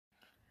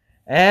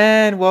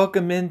And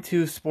welcome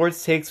into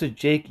Sports Takes with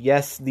Jake.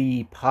 Yes,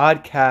 the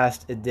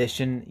podcast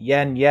edition.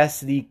 Yeah, and yes,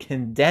 the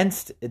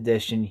condensed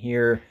edition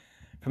here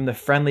from the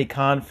friendly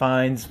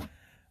confines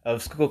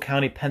of Schuylkill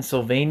County,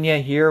 Pennsylvania.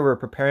 Here we're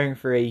preparing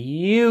for a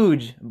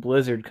huge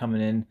blizzard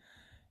coming in,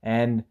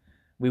 and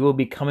we will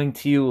be coming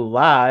to you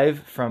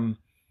live from,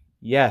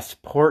 yes,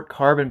 Port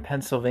Carbon,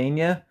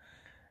 Pennsylvania,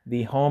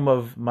 the home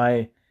of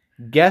my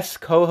guest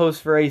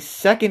co-host for a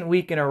second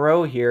week in a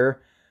row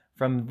here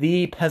from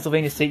the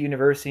Pennsylvania State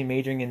University,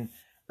 majoring in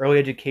early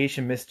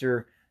education,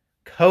 Mr.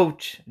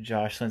 Coach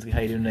Josh Linsky. How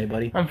you doing today,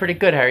 buddy? I'm pretty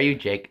good. How are you,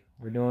 Jake?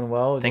 We're doing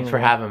well. Thanks for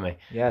having me.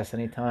 Yes,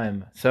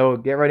 anytime. So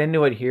get right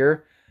into it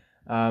here.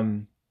 I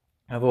have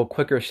a little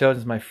quicker show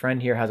since my friend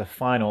here has a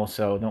final,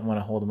 so don't want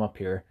to hold him up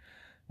here.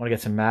 I want to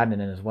get some Madden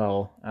in as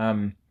well.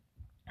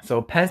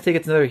 So Penn State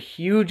gets another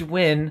huge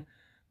win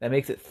that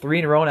makes it 3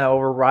 in a row now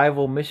over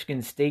rival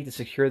Michigan State to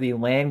secure the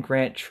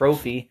land-grant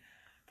trophy.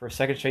 For a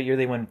second straight year,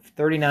 they won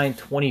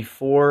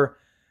 39-24.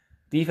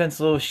 Defense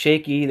a little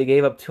shaky. They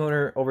gave up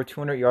over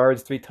 200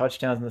 yards, 3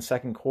 touchdowns in the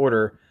second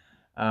quarter.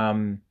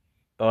 But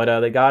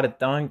they got it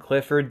done.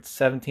 Clifford,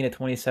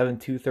 17-27,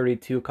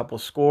 232, a couple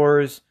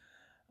scores.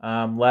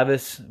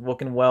 Levis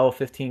looking well,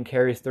 15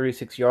 carries,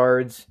 36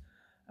 yards.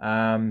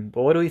 But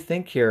what do we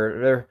think here?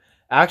 They're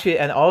actually,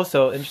 and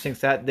also, interesting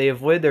stat, they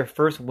avoided their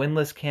first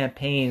winless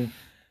campaign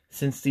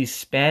since the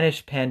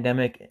Spanish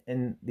pandemic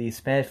and the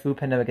Spanish flu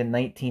pandemic in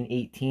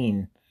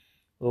 1918.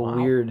 A little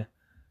weird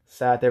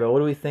stat there, but what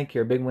do we think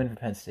here? Big win for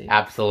Penn State.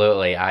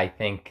 Absolutely. I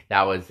think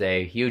that was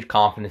a huge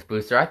confidence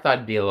booster. I thought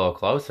it'd be a little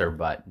closer,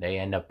 but they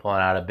end up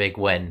pulling out a big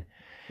win.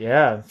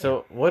 Yeah,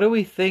 so what do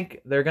we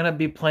think? They're going to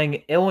be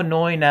playing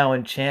Illinois now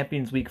in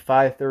Champions Week,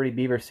 5:30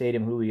 Beaver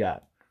Stadium. Who do we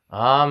got?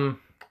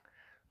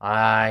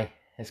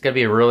 It's gonna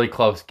be a really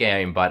close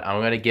game, but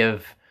I'm gonna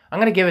give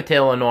it to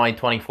Illinois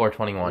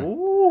 24-21.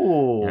 Ooh.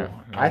 Yeah.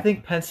 I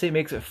think Penn State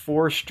makes it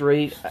 4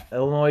 straight.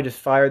 Illinois just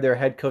fired their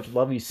head coach,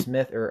 Lovie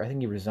Smith, or I think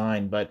he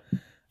resigned, but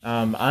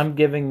I'm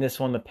giving this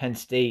one to Penn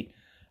State.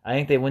 I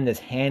think they win this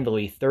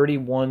handily,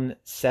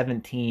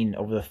 31-17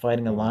 over the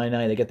Fighting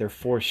Illini. They get their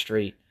 4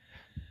 straight.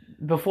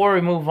 Before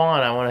we move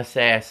on, I want to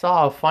say I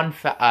saw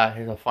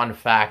here's a fun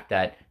fact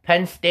that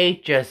Penn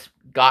State just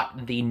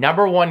got the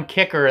 #1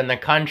 kicker in the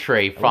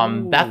country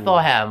from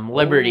Bethlehem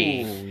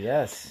Liberty. Ooh,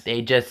 yes.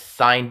 They just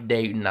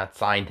not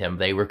signed him.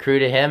 They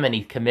recruited him, and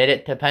he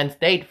committed to Penn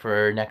State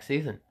for next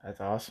season. That's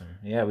awesome.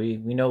 Yeah, we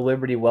know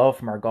Liberty well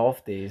from our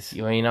golf days.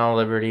 You know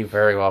Liberty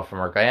very well from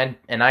our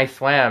and I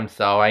swam,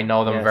 so I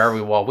know them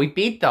very well. We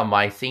beat them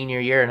my senior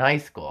year in high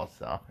school,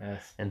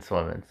 in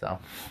swimming. So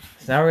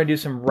now we're gonna do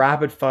some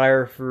rapid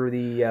fire for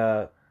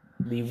the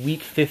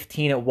week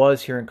 15. It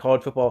was here in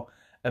college football.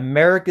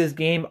 America's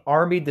game,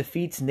 Army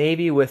defeats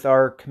Navy with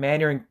our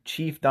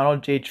Commander-in-Chief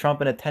Donald J.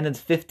 Trump in attendance,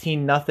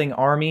 15-0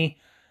 Army.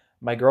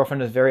 My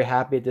girlfriend is very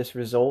happy at this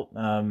result.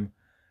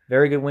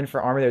 Very good win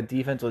for Army. Their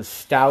defense was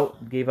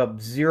stout, gave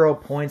up 0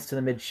 points to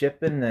the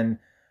midshipmen, and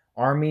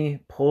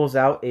Army pulls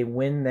out a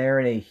win there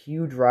in a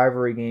huge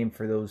rivalry game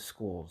for those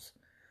schools.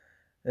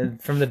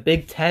 And from the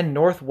Big Ten,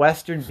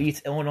 Northwestern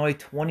beats Illinois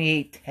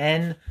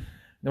 28-10.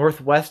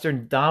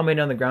 Northwestern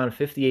dominated on the ground,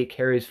 58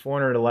 carries,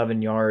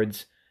 411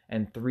 yards.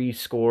 And 3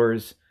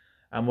 scores.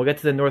 We'll get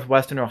to the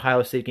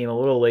Northwestern-Ohio State game a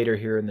little later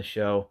here in the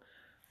show.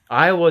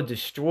 Iowa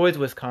destroys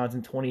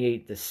Wisconsin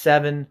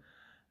 28-7.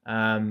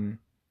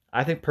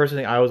 I think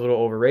personally Iowa's a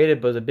little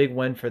overrated, but it was a big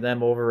win for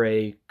them over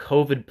a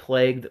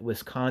COVID-plagued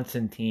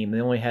Wisconsin team.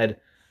 They only had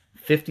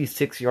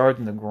 56 yards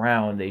on the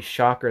ground. A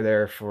shocker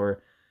there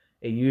for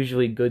a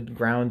usually good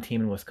ground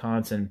team in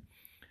Wisconsin.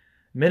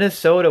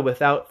 Minnesota,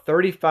 without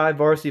 35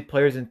 varsity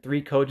players and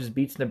 3 coaches,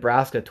 beats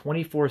Nebraska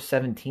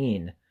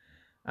 24-17.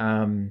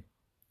 Kind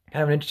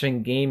of an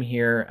interesting game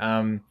here.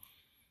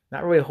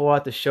 Not really a whole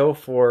lot to show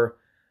for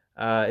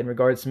in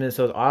regards to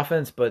Minnesota's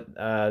offense, but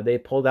they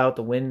pulled out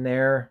the win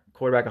there.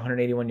 Quarterback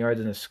 181 yards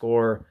in the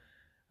score.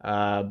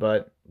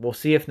 But we'll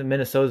see if the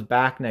Minnesota's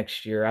back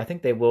next year. I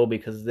think they will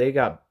because they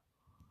got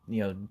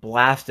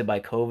blasted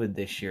by COVID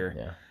this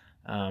year.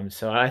 Yeah.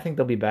 So I think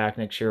they'll be back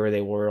next year where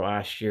they were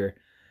last year.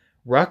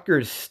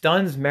 Rutgers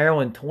stuns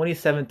Maryland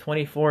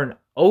 27-24 in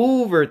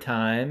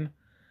overtime.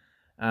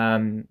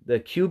 The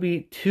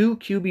two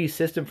QB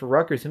system for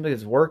Rutgers seems like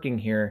it's working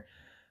here.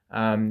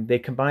 They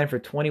combined for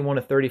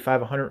 21-35,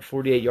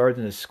 148 yards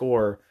in the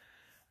score.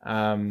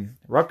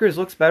 Rutgers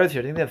looks better this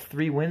year. I think they have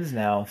 3 wins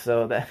now,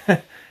 so that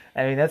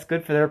that's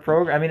good for their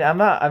program. They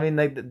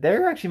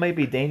actually might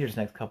be dangerous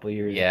next couple of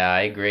years. Yeah,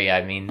 I agree.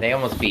 They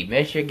almost beat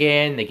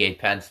Michigan. They gave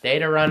Penn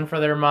State a run for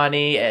their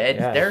money.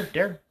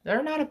 They're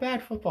not a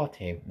bad football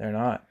team. They're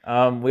not.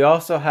 We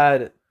also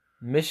had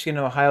Michigan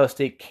and Ohio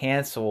State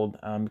canceled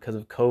because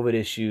of COVID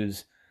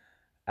issues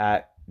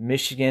at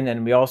Michigan,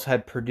 and we also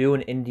had Purdue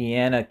and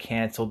Indiana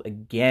canceled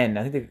again.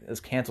 I think it was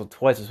canceled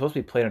twice. It was supposed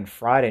to be played on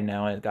Friday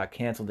now, and it got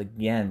canceled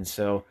again.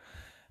 So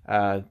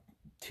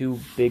 2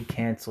 big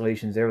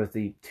cancellations there with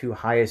the 2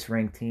 highest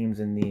ranked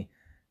teams in the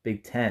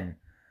Big Ten.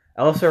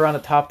 Also around the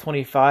top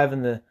 25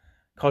 in the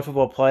college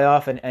football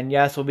playoff, and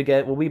yes, we'll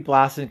be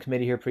blasted in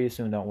committee here pretty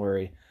soon. Don't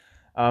worry.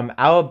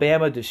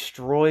 Alabama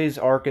destroys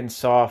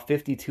Arkansas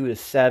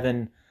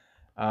 52-7.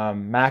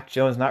 Mac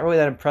Jones, not really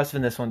that impressive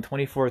in this one,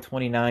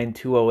 24-29,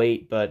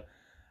 208, but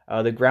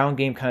the ground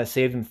game kind of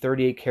saved him,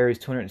 38 carries,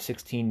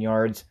 216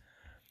 yards.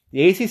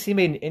 The ACC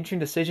made an interesting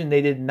decision.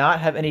 They did not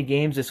have any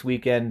games this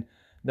weekend.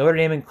 Notre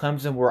Dame and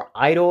Clemson were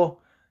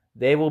idle.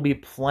 They will be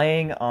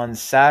playing on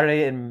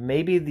Saturday, and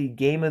maybe the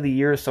game of the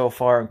year so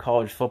far in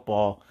college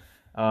football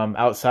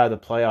outside of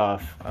the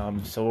playoff.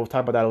 So we'll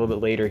talk about that a little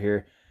bit later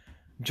here.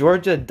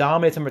 Georgia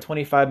dominates number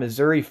 25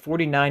 Missouri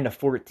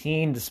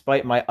 49-14,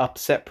 despite my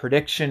upset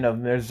prediction of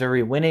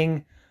Missouri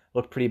winning.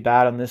 Looked pretty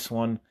bad on this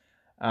one.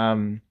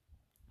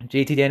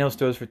 JT Daniels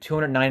throws for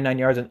 299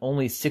 yards and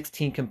only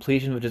 16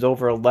 completions, which is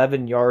over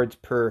 11 yards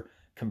per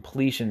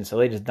completion. So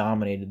they just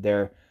dominated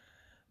there.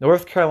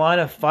 North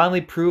Carolina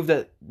finally proved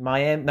that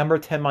number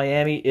 10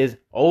 Miami is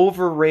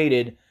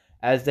overrated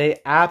as they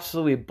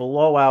absolutely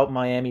blow out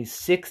Miami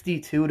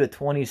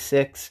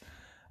 62-26.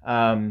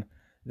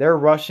 Their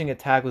rushing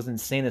attack was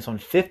insane. This one,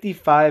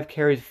 55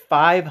 carries,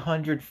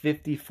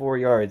 554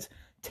 yards,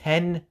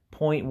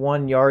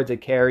 10.1 yards a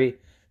carry,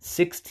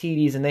 6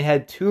 TDs, and they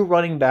had 2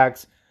 running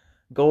backs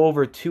go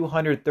over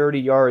 230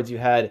 yards. You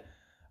had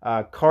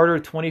Carter,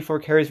 24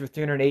 carries for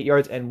 308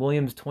 yards, and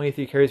Williams,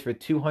 23 carries for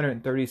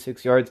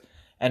 236 yards,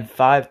 and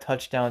 5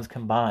 touchdowns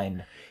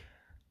combined.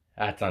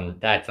 That's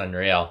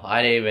unreal.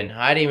 I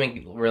didn't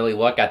even really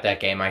look at that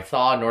game. I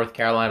saw North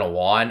Carolina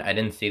won. I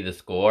didn't see the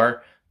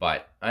score,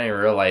 but I didn't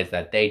realize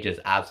that they just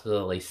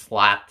absolutely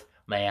slapped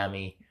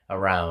Miami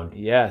around.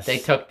 Yes. They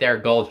took their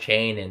gold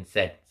chain and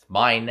said, "It's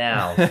mine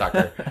now,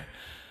 sucker."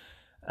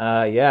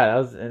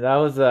 Yeah, that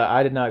was.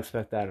 I did not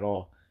expect that at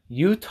all.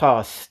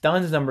 Utah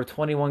stuns number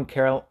 21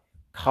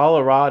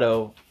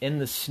 Colorado in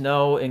the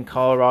snow in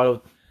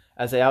Colorado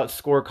as they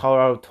outscore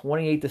Colorado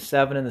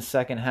 28-7 in the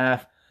second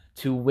half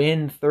to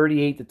win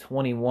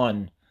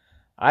 38-21.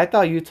 I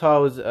thought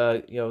Utah was,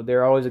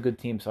 they're always a good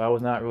team, so I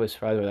was not really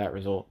surprised by that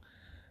result.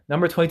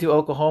 Number 22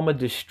 Oklahoma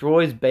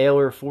destroys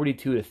Baylor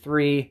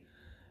 42-3.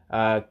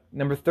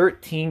 Number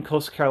 13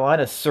 Coastal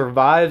Carolina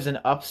survives an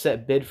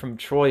upset bid from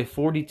Troy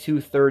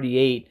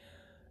 42-38.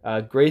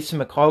 Grayson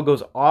McCall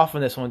goes off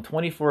on this one,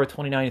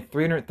 24-29,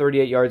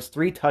 338 yards,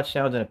 3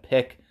 touchdowns and a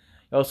pick.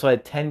 He also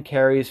had 10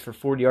 carries for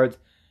 40 yards,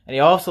 and he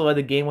also led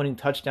the game-winning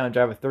touchdown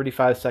drive with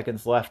 35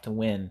 seconds left to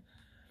win.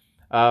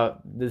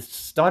 The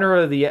stunner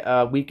of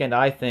the weekend,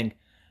 I think,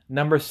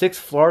 number 6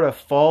 Florida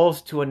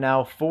falls to a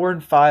now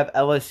 4-5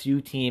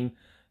 LSU team,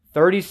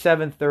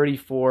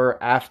 37-34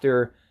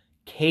 after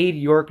Cade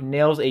York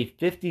nails a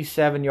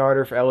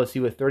 57-yarder for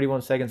LSU with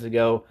 31 seconds to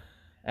go,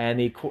 and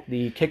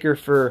the kicker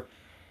for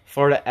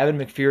Florida, Evan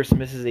McPherson,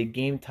 misses a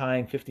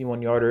game-tying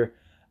 51-yarder.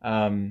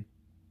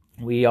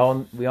 We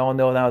all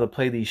know now to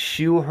play the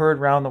shoe heard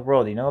around the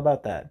world. You know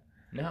about that?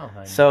 No.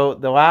 So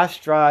the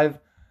last drive,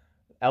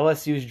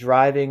 LSU's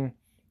driving,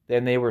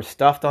 then they were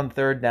stuffed on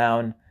third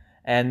down,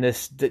 and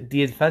the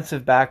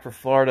defensive back for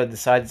Florida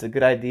decides it's a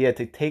good idea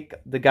to take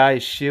the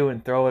guy's shoe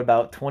and throw it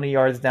about 20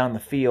 yards down the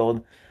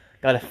field.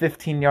 Got a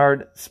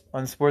 15-yard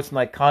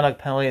unsportsmanlike conduct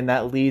penalty, and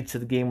that leads to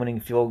the game-winning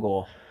field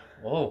goal.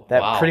 Whoa,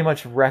 that pretty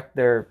much wrecked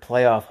their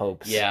playoff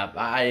hopes. Yeah,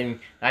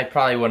 I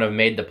probably would have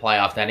made the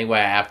playoffs anyway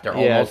after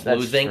almost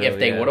losing if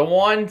they would have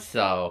won.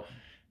 So,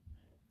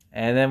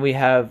 and then we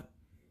have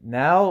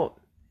now,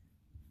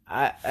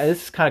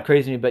 this is kind of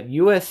crazy to me, but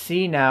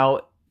USC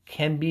now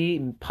can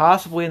be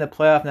possibly in the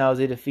playoff now as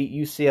they defeat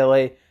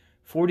UCLA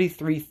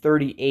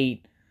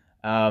 43-38.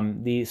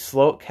 Kevin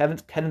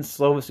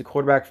Slovis, the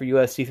quarterback for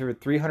USC, threw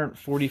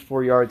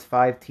 344 yards,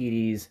 5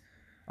 TDs,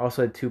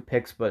 also had 2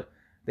 picks, but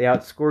they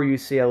outscore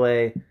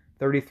UCLA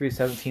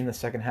 33-17 in the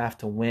second half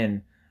to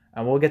win.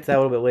 We'll get to that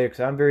a little bit later because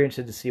I'm very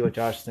interested to see what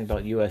Josh thinks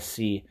about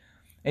USC.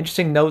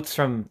 Interesting notes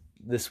from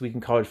this week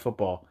in college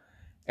football.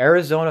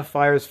 Arizona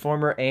fires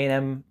former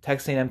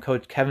Texas A&M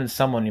coach Kevin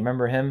Sumlin. You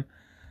remember him?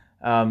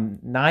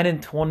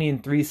 9-20 in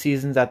 3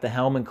 seasons at the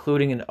helm,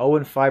 including an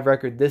 0-5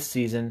 record this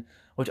season,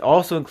 which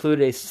also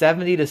included a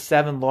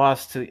 70-7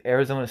 loss to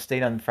Arizona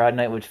State on Friday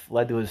night, which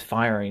led to his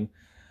firing.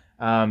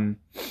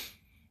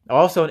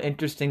 Also, an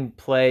interesting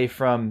play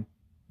from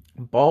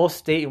Ball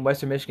State and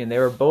Western Michigan. They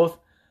were both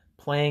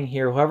playing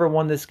here. Whoever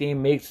won this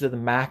game makes it to the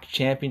MAC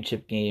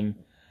championship game.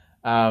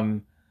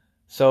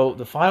 So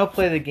the final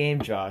play of the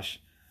game, Josh,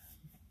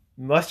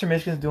 Western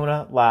Michigan's doing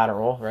a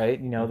lateral, right?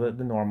 You know,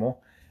 the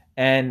normal.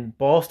 And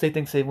Ball State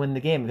thinks they win the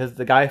game because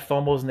the guy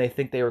fumbles and they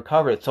think they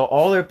recovered it. So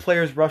all their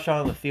players rush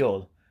onto the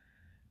field.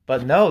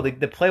 But no,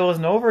 the play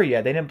wasn't over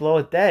yet. They didn't blow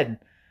it dead.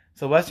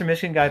 So Western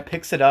Michigan guy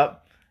picks it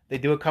up. They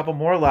do a couple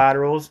more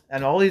laterals.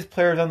 And all these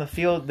players on the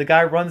field, the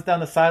guy runs down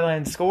the sideline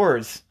and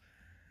scores.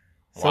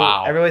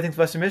 So everybody thinks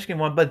Western Michigan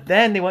won. But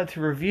then they went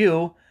to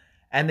review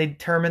and they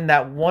determined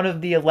that one of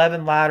the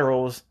 11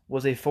 laterals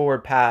was a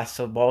forward pass.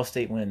 So Ball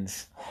State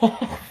wins.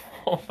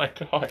 Oh my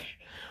gosh.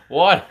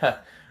 What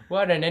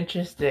an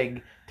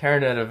interesting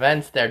turn of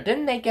events there.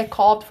 Didn't they get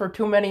called for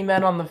too many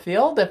men on the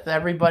field if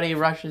everybody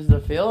rushes the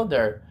field?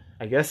 Or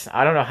I guess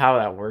I don't know how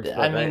that works.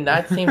 I But mean,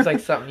 that seems like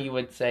something you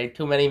would say.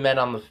 Too many men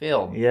on the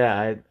field.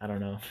 Yeah, I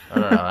don't know. I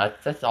don't know.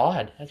 That's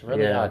odd. That's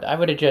really odd. I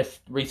would have just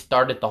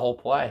restarted the whole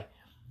play.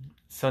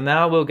 So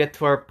now we'll get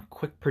to our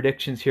quick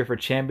predictions here for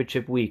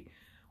championship week.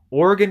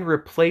 Oregon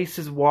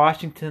replaces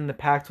Washington in the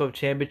Pac-12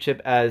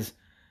 championship as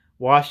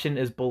Washington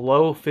is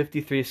below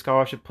 53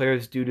 scholarship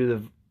players due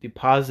to the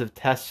positive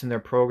tests in their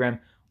program.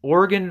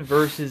 Oregon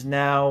versus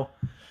now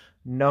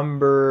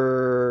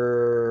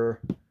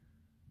number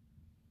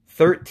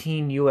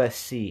 13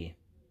 USC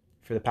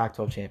for the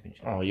Pac-12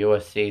 championship. Oh,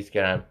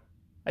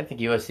 I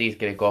think USC is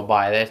gonna go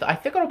by this. I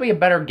think it'll be a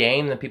better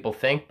game than people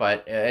think,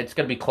 but it's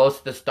gonna be close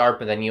to the start.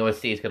 But then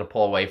USC is gonna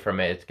pull away from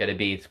it. It's gonna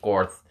be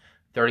score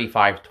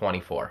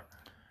 35-24.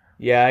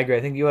 Yeah, I agree.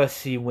 I think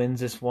USC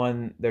wins this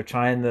one. They're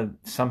trying to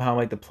somehow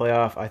make the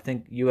playoff. I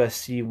think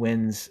USC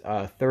wins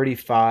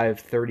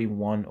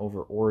 35-31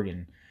 over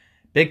Oregon.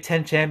 Big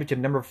Ten championship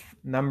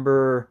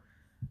number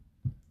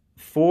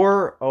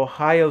 4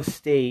 Ohio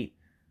State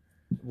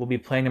will be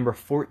playing number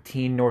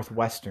 14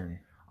 Northwestern.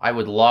 I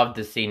would love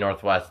to see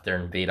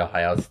Northwestern beat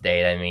Ohio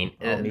State. I mean,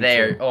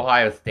 too.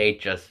 Ohio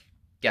State just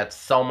gets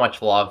so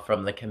much love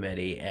from the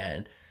committee,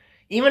 and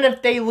even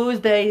if they lose,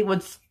 they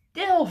would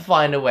still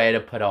find a way to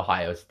put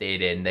Ohio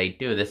State in. They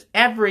do this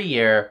every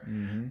year,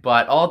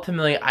 but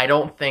ultimately, I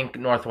don't think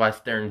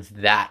Northwestern's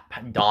that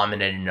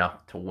dominant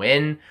enough to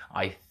win.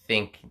 I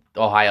think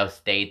Ohio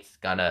State's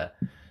gonna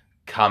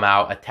come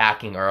out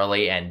attacking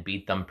early and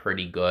beat them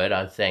pretty good.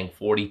 I'm saying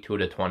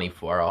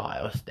 42-24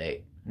 Ohio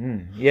State.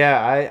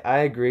 Yeah, I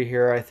agree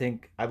here. I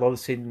think I'd love to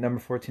see number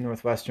 14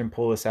 Northwestern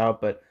pull this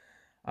out, but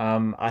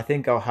I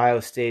think Ohio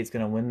State's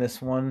going to win this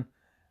one.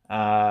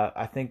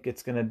 I think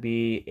it's going to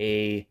be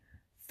a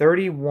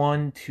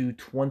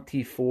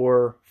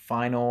 31-24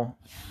 final.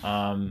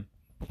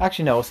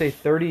 Actually, no, we'll say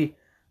 30.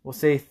 We'll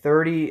say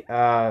 30.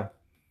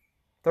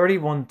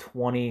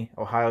 31-20.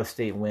 Ohio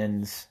State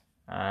wins,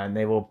 and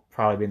they will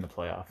probably be in the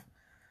playoff.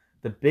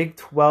 The Big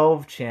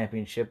 12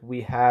 championship,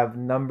 we have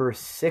number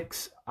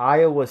 6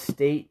 Iowa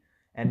State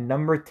and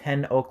number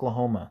 10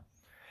 Oklahoma.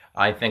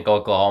 I think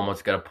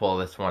Oklahoma's going to pull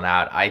this one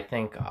out. I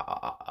think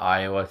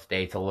Iowa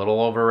State's a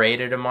little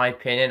overrated in my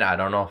opinion. I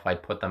don't know if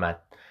I'd put them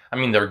at... I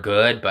mean, they're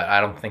good, but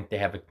I don't think they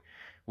I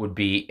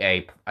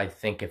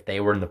think if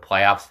they were in the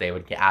playoffs, they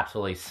would get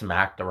absolutely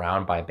smacked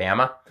around by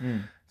Bama.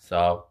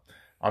 So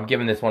I'm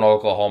giving this one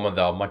Oklahoma,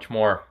 though. Much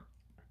more...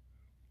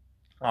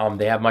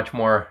 they have much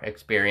more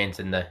experience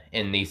in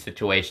these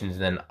situations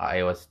than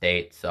Iowa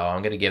State, so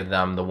I'm going to give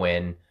them the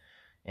win.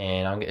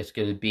 And it's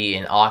going to be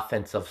an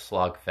offensive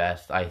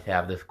slugfest. I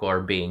have the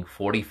score being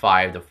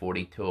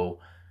 45-42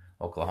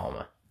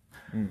 Oklahoma.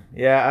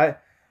 Yeah,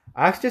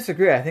 I actually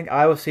disagree. I think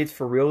Iowa State's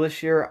for real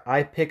this year.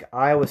 I pick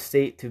Iowa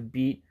State to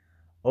beat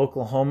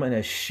Oklahoma in a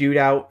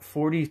shootout,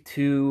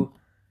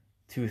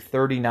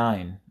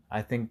 42-39.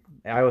 I think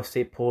Iowa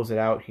State pulls it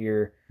out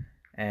here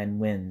and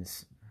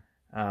wins.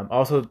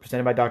 Also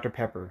presented by Dr.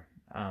 Pepper,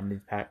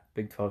 the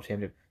Big 12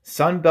 championship.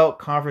 Sun Belt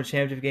Conference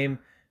championship game.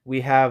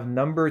 We have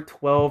number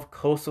 12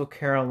 Coastal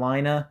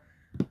Carolina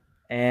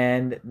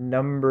and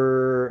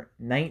number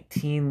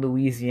 19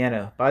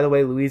 Louisiana. By the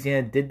way,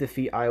 Louisiana did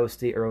defeat Iowa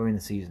State early in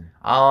the season.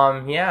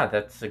 Yeah,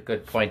 that's a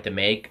good point to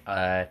make.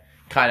 It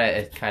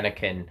kind of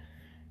can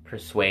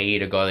persuade you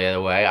to go the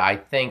other way. I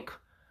think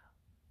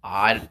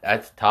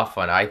that's a tough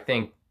one. I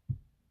think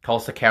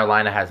Coastal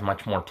Carolina has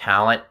much more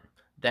talent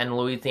than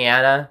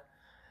Louisiana.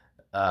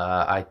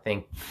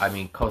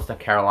 Coastal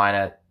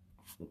Carolina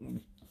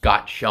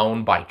got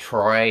shown by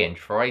Troy, and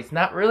Troy's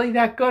not really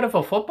that good of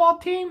a football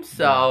team,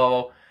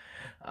 so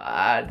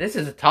this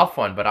is a tough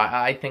one, but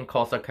I think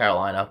Coastal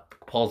Carolina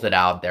pulls it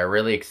out. They're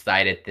really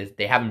excited.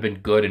 They haven't been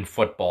good in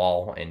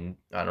football in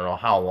I don't know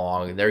how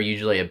long. They're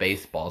usually a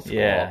baseball school.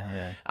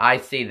 Yeah. I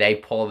see they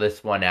pull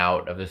this one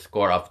out of the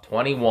score of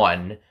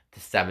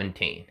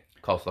 21-17.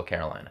 Coastal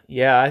Carolina.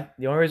 Yeah,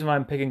 the only reason why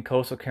I'm picking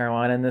Coastal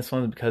Carolina in this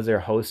one is because they're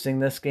hosting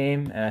this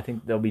game, and I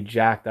think they'll be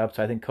jacked up.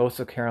 So I think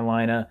Coastal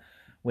Carolina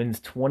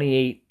wins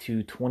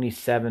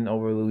 28-27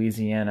 over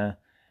Louisiana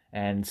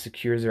and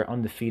secures their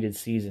undefeated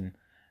season.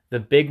 The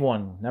big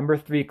one, number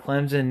 3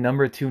 Clemson,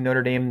 number 2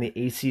 Notre Dame in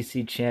the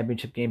ACC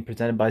championship game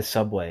presented by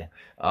Subway.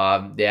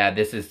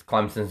 This is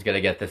Clemson's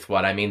gonna get this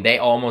one. I mean, they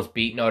almost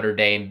beat Notre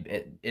Dame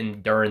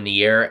during the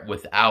year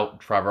without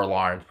Trevor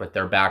Lawrence with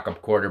their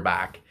backup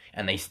quarterback,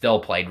 and they still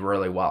played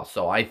really well.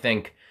 So I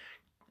think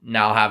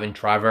now having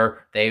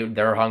Trevor,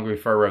 they're hungry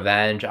for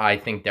revenge. I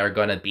think they're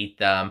gonna beat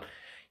them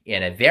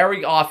in a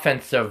very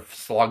offensive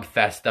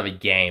slugfest of a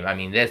game. I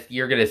mean,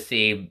 you're gonna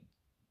see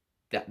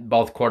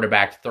both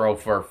quarterbacks throw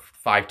for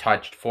 4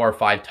 or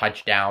 5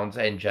 touchdowns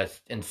and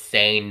just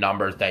insane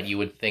numbers that you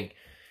would think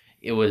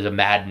it was a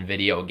Madden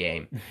video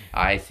game.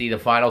 I see the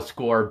final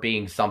score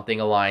being something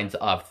along the lines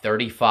of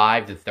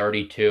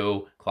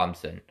 35-32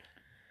 Clemson.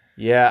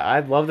 Yeah,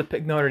 I'd love to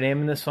pick Notre Dame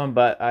in this one,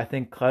 but I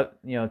think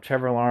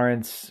Trevor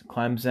Lawrence,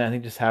 Clemson, I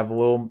think just have a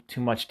little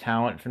too much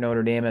talent for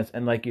Notre Dame.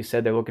 And like you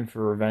said, they're looking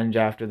for revenge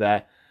after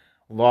that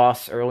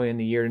loss early in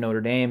the year to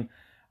Notre Dame.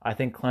 I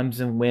think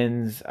Clemson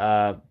wins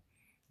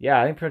Yeah,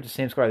 I think pretty much the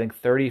same score. I think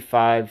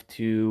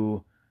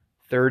 35-31.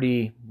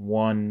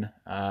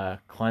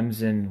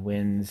 Clemson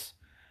wins.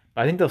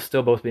 But I think they'll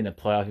still both be in the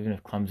playoff even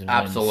if Clemson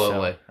wins.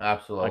 So,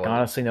 Absolutely.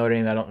 honestly, Notre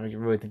Dame, I don't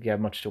really think you have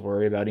much to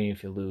worry about even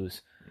if you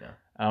lose. Yeah.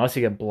 Unless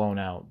you get blown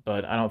out.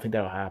 But I don't think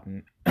that'll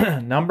happen.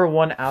 Number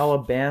 1,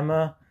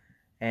 Alabama.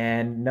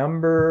 And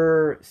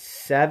number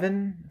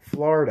 7,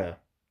 Florida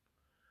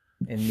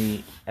in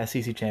the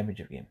SEC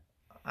championship game.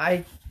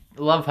 I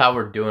love how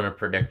we're doing a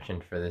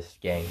prediction for this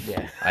game.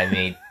 Yeah. I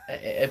mean,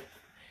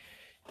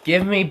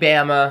 give me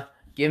Bama.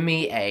 Give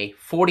me a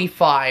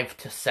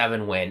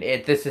 45-7 win.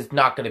 This is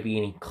not going to be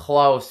any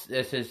close.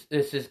 This is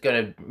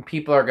going to,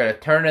 people are going to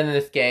turn in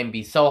this game,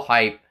 be so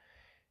hyped,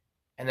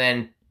 and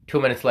then 2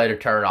 minutes later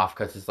turn it off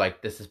because it's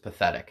like, this is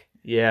pathetic.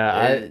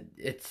 Yeah,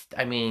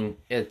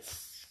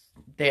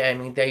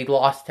 they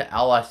lost to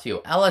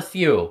LSU.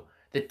 LSU,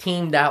 the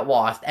team that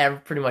lost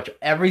pretty much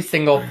every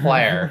single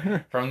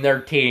player from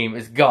their team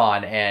is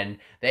gone, and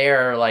they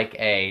are like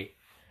I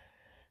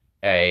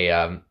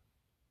don't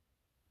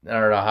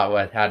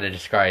know how to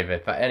describe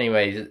it, but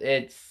anyways,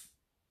 it's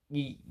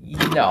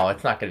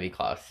not going to be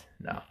close.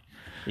 No.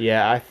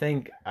 Yeah, I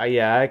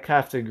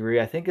have to agree.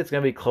 I think it's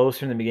going to be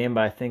closer in the beginning,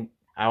 but I think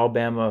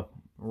Alabama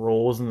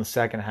rolls in the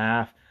second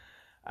half.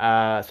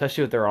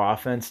 Especially with their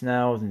offense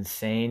now is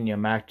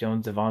insane. Mac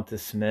Jones, Devonta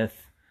Smith.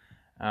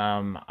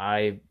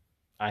 I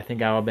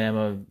think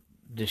Alabama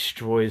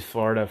destroys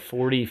Florida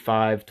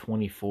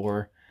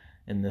 45-24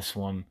 in this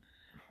one.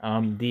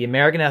 The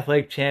American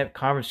Athletic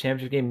Conference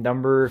Championship game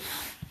number,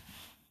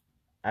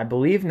 I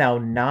believe now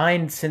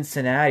 9,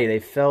 Cincinnati. They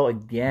fell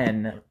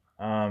again.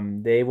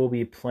 They will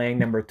be playing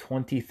number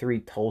 23,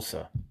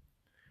 Tulsa.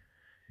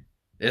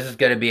 This is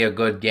going to be a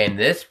good game.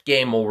 This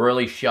game will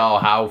really show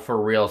how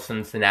for real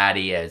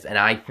Cincinnati is, and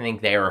I think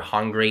they are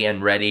hungry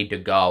and ready to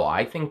go.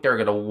 I think they're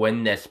going to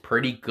win this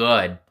pretty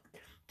good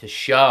to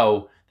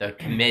show the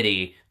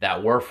committee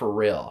that we're for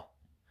real.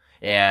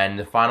 And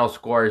the final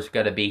score is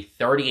going to be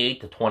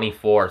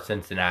 38-24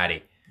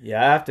 Cincinnati.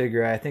 Yeah, I have to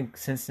agree. I think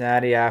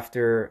Cincinnati I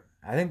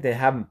think they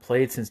haven't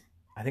played since,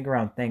 I think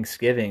around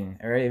Thanksgiving,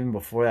 or even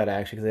before that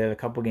actually, because they had a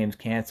couple games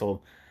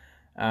canceled.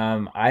 I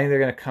think they're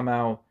going to come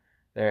out.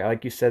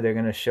 Like you said, they're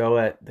going to show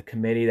at the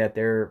committee that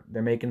they're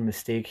making a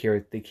mistake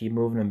here. They keep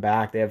moving them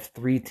back. They have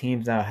 3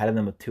 teams now ahead of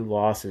them with 2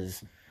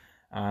 losses.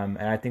 And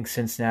I think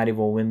Cincinnati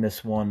will win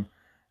this one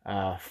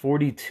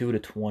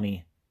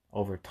 42-20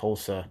 over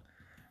Tulsa.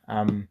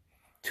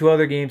 2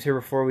 other games here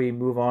before we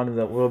move on to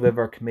a little bit of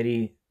our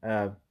committee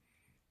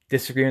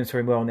disagreements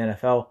before we move on to the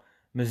NFL.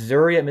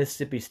 Missouri at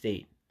Mississippi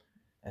State.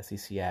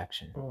 SEC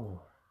action.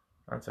 Oh,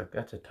 that's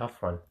a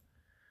tough one.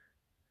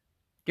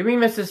 Give me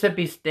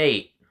Mississippi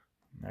State.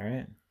 All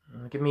right.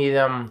 Give me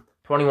them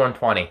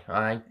 21-20.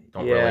 I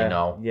don't really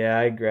know. Yeah,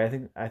 I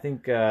agree. I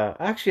think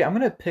actually I'm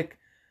gonna pick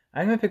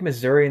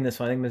Missouri in this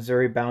one. I think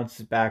Missouri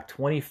bounces back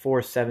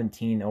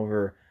 24-17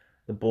 over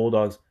the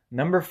Bulldogs.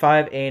 Number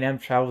 5 A&M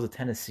travels to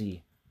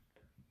Tennessee.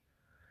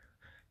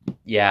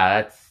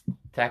 Yeah, that's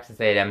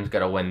Texas A&M's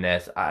gonna win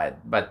this.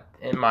 But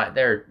in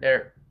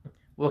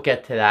we'll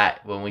get to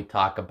that when we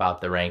talk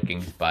about the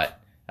rankings,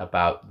 but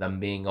about them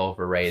being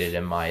overrated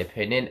in my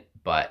opinion.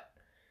 But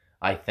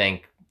I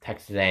think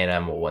Texas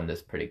A&M will win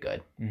this pretty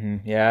good.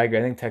 Mm-hmm. Yeah, I agree.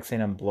 I think Texas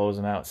A&M blows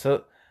them out.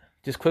 So,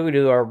 just quickly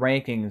do our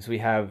rankings. We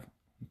have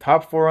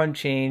top 4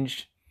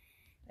 unchanged.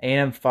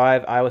 A&M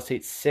 5, Iowa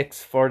State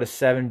 6, Florida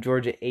 7,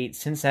 Georgia 8,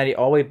 Cincinnati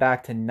all the way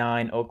back to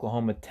 9,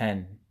 Oklahoma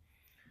 10.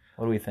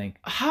 What do we think?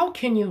 How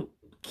can you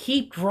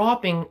keep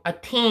dropping a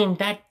team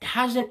that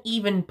hasn't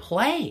even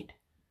played?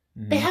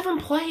 Mm-hmm. They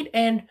haven't played,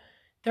 and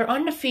they're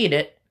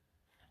undefeated.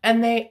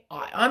 And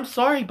I'm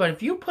sorry, but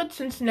if you put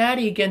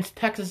Cincinnati against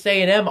Texas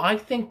A&M, I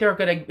think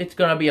it's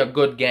gonna be a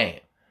good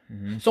game.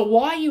 Mm-hmm. So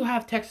why you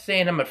have Texas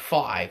A&M at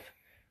 5,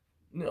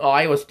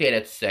 Iowa State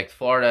at 6,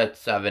 Florida at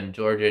 7,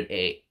 Georgia at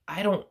 8?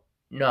 I don't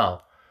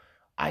know.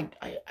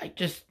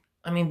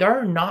 There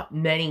are not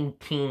many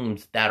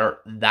teams that are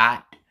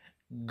that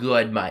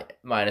good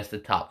minus the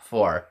top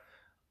 4.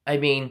 I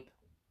mean,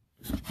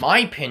 my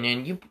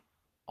opinion,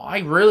 I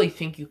really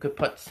think you could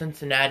put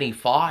Cincinnati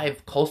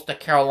 5, Coastal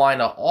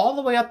Carolina all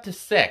the way up to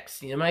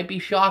 6. It might be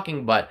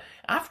shocking, but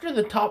after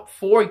the top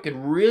 4, you could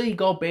really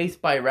go base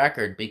by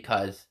record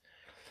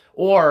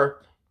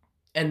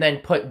and then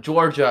put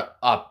Georgia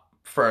up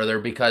further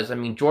because,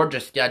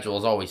 Georgia's schedule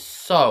is always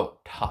so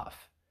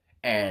tough.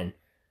 And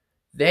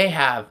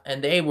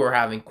they were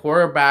having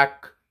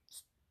quarterback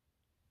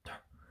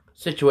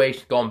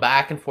situations going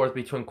back and forth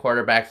between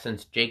quarterbacks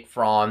since Jake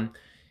Fromm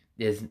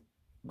is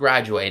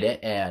graduated,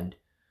 and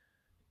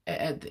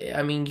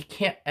you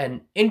can't.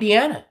 And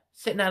Indiana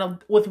sitting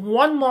with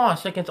 1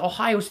 loss against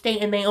Ohio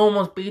State, and they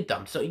almost beat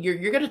them. So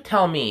you're gonna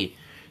tell me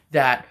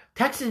that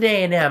Texas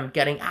A&M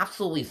getting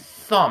absolutely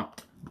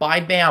thumped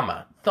by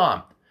Bama,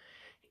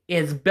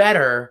 is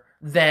better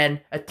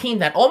than a team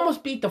that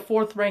almost beat the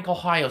 4th-ranked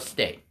Ohio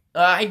State?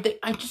 I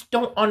just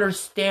don't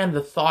understand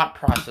the thought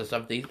process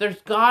of these.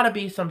 There's got to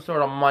be some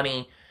sort of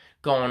money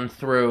going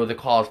through the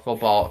college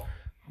football.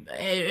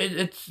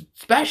 It's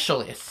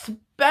especially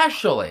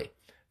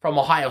from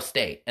Ohio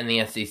State in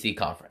the SEC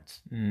conference.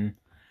 Mm.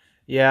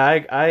 Yeah,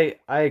 I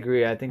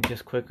agree. I think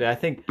just quickly, I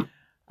think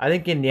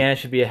Indiana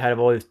should be ahead of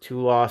all these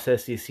two-loss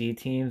SEC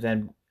teams,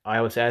 and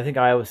I think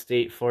Iowa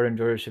State, Florida, and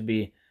Georgia should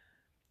be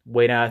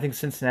way down. I think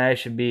Cincinnati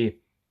should be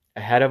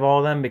ahead of all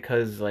of them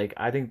because, like,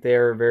 I think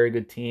they're a very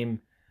good team.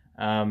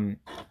 Um,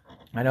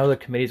 I know the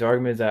committee's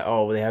argument is that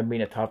they haven't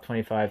been a top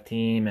 25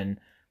 team and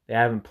they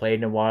haven't played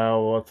in a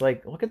while. Well, it's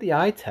like look at the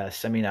eye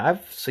test. I mean,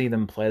 I've seen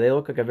them play. They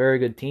look like a very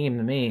good team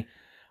to me.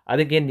 I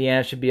think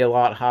Indiana should be a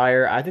lot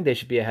higher. I think they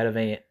should be ahead of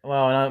maybe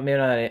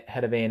not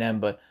ahead of A&M,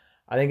 but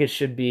I think it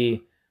should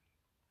be.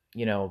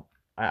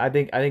 I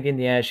think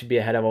Indiana should be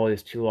ahead of all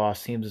these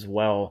two-loss teams as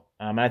well.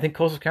 And I think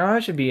Coastal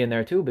Carolina should be in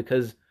there too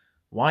because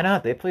why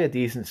not? They play a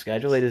decent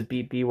schedule. They just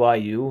beat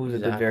BYU,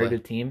 who's a very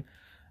good team.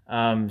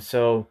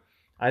 So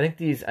I think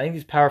these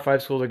Power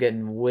 5 schools are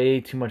getting way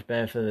too much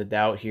benefit of the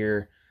doubt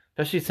here,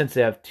 especially since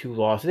they have two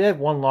losses. They have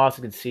one loss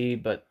I can see,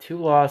 but two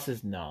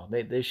losses, no,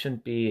 they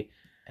shouldn't be.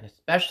 And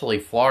especially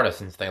Florida,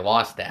 since they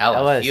lost to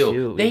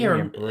LSU.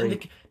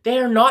 They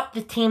are not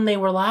the team they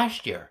were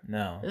last year.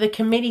 No. The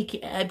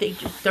committee,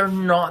 they're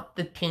not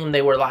the team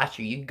they were last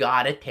year. You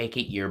got to take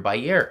it year by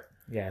year.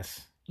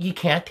 Yes. You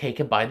can't take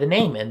it by the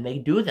name, and they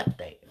do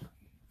that.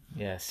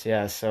 Yes,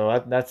 yeah.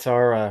 So that's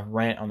our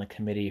rant on the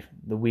committee,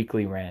 the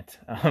weekly rant.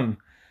 So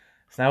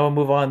now we'll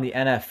move on to the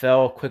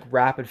NFL. Quick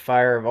rapid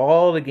fire of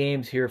all the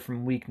games here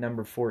from week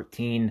number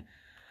 14.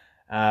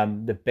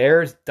 The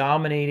Bears'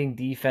 dominating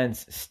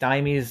defense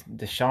stymies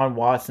Deshaun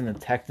Watson. The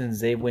Texans,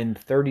 they win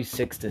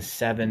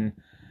 36-7.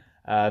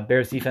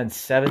 Bears defense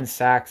 7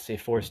 sacks. They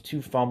forced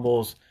 2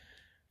 fumbles.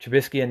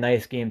 Trubisky, a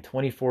nice game,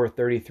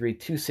 24-33,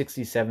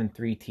 267,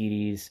 3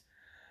 TDs.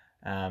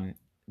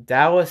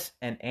 Dallas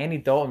and Andy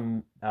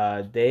Dalton,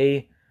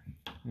 they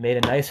made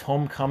a nice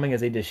homecoming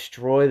as they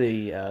destroy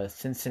the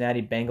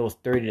Cincinnati Bengals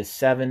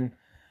 30-7.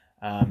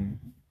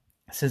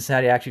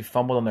 Cincinnati actually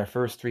fumbled on their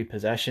first 3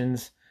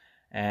 possessions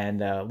and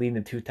leading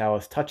the 2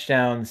 Dallas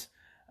touchdowns.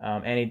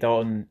 Andy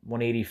Dalton,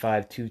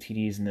 185, 2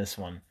 TDs in this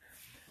one.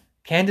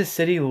 Kansas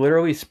City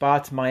literally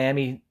spots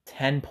Miami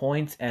 10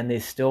 points, and they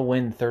still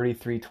win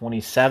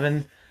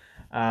 33-27.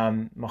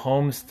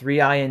 Mahomes, 3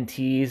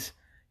 INTs.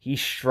 He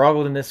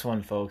struggled in this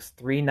one, folks.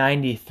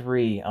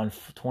 393 on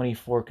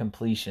 24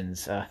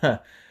 completions.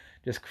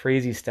 Just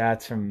crazy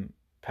stats from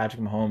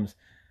Patrick Mahomes.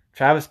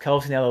 Travis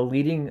Kelce, now the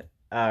leading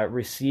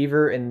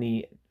receiver in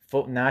the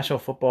National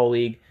Football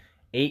League.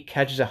 8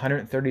 catches,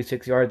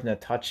 136 yards, and a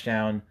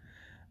touchdown.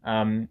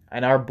 And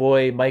our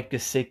boy Mike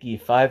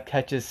Gesicki, 5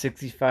 catches,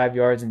 65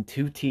 yards, and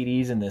 2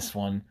 TDs in this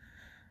one.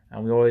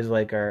 And we always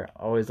like our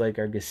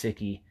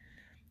Gesicki.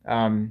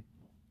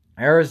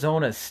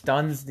 Arizona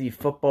stuns the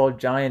football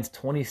Giants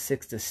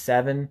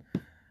 26-7.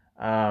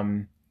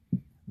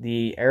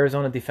 The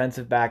Arizona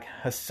defensive back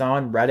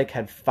Hassan Reddick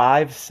had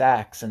 5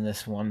 sacks in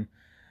this one.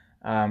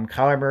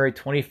 Kyler Murray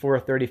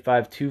 24-35,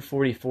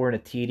 244 and a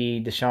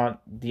TD.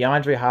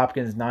 DeAndre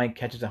Hopkins 9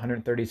 catches,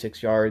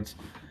 136 yards.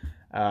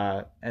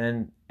 And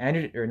then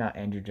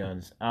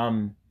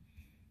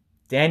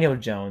Daniel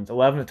Jones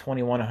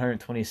 11-21,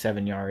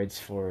 127 yards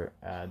for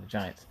the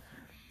Giants.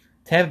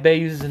 Tampa Bay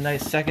uses a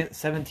nice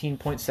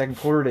 17-point second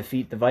quarter to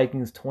defeat the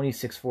Vikings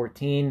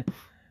 26-14.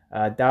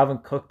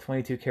 Dalvin Cook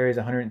 22 carries,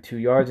 102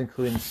 yards,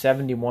 including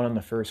 71 in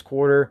the first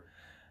quarter.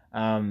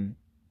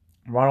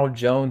 Ronald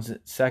Jones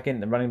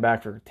second, the running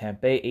back for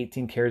Tampa Bay,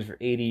 18 carries for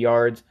 80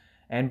 yards.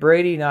 And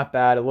Brady, not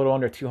bad, a little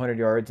under 200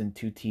 yards and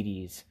 2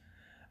 TDs.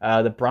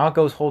 The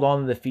Broncos hold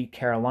on to defeat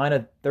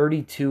Carolina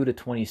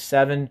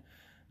 32-27.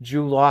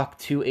 Drew Lock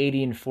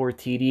 280 and 4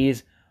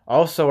 TDs.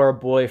 Also our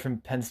boy from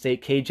Penn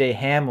State, KJ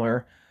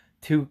Hamler,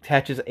 2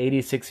 catches,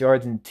 86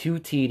 yards and 2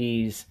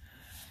 TDs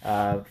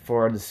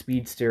for the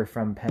speedster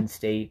from Penn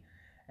State.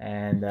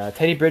 And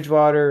Teddy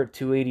Bridgewater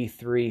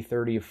 283,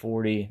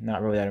 30-40,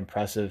 not really that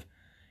impressive.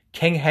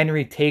 King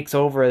Henry takes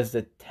over as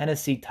the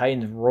Tennessee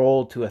Titans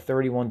roll to a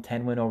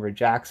 31-10 win over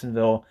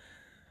Jacksonville.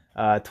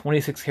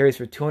 26 carries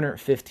for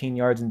 215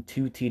 yards and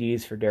 2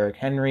 TDs for Derrick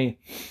Henry.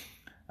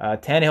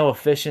 Tannehill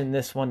efficient in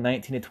this one,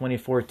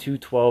 19-24,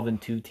 212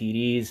 and 2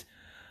 TDs.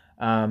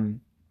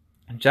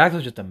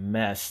 Jacksonville's just a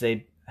mess.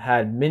 They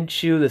had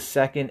Minshew the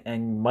second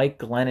and Mike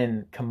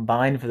Glennon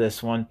combined for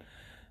this one.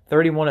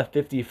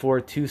 31-54,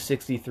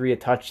 263, a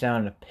touchdown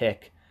and a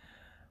pick.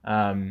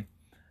 The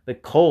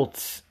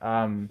Colts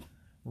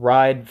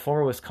ride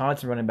former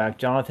Wisconsin running back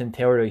Jonathan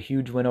Taylor to a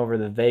huge win over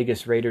the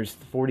Vegas Raiders,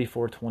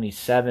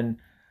 44-27.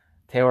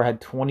 Taylor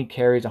had 20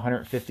 carries,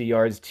 150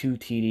 yards, 2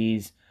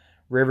 TDs.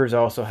 Rivers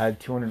also had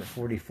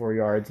 244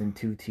 yards and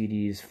 2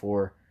 TDs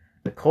for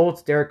the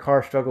Colts. Derek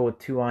Carr struggled with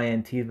 2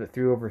 INTs, but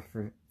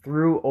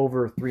threw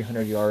over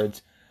 300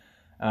 yards.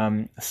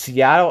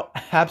 Seattle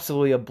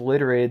absolutely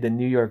obliterated the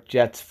New York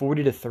Jets,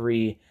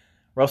 40-3.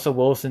 Russell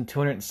Wilson,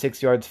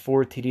 206 yards,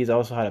 4 TDs,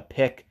 also had a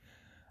pick.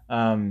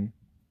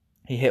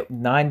 He hit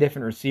 9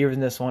 different receivers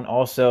in this one.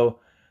 Also,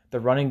 the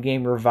running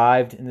game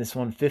revived in this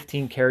one.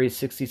 15 carries,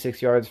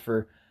 66 yards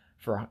for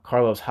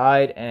Carlos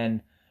Hyde,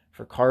 and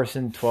for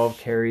Carson, 12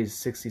 carries,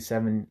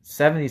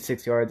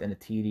 76 yards, and a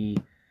TD.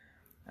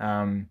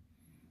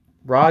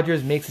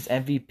 Rodgers makes his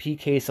MVP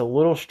case a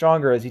little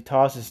stronger as he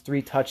tosses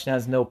 3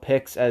 touchdowns, no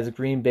picks, as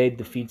Green Bay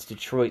defeats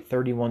Detroit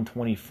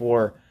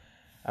 31-24.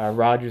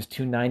 Rodgers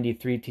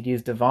 293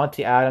 TDs.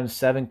 Devontae Adams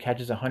 7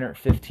 catches,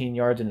 115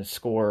 yards and a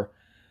score.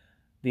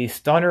 The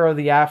stunner of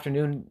the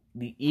afternoon,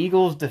 the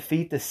Eagles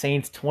defeat the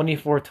Saints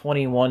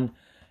 24-21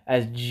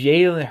 as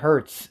Jalen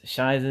Hurts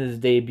shines in his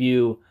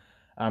debut.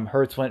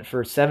 Hurts went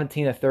for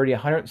 17 of 30,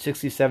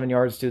 167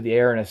 yards through the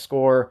air and a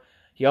score.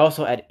 He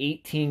also had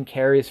 18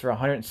 carries for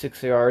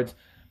 106 yards,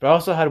 but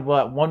also had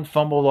one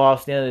fumble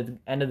loss at the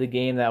end of the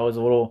game that was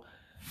a little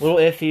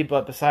iffy.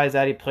 But besides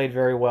that, he played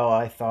very well,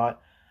 I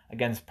thought,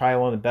 against probably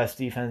one of the best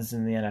defenses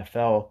in the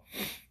NFL.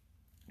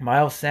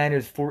 Miles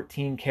Sanders,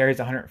 14 carries,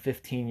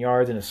 115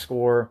 yards and a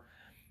score.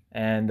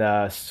 And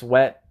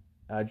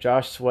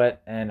Josh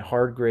Sweat and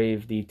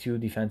Hargrave, the 2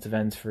 defensive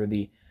ends for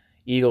the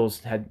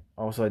Eagles,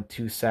 also had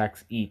 2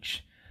 sacks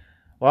each.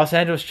 Los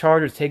Angeles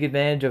Chargers take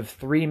advantage of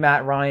 3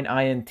 Matt Ryan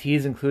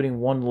INTs, including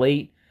 1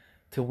 late,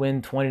 to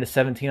win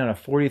 20-17 on a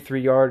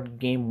 43-yard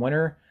game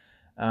winner.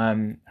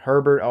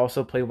 Herbert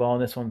also played well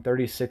in this one,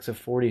 36 of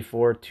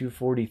 44,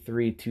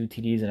 243, 2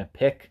 TDs and a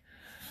pick.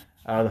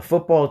 The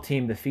football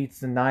team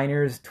defeats the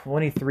Niners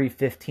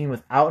 23-15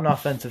 without an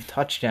offensive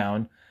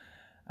touchdown.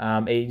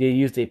 They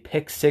used a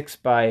pick 6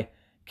 by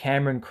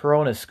Cameron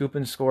Curl and a scoop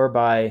and score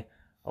by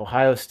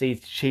Ohio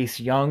State's Chase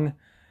Young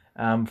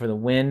for the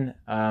win.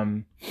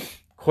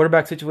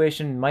 Quarterback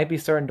situation might be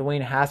starting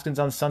Dwayne Haskins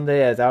on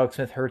Sunday as Alex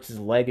Smith hurts his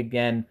leg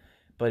again.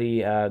 But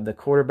the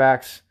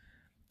quarterbacks,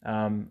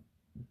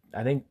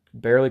 I think,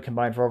 barely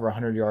combined for over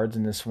 100 yards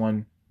in this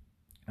one.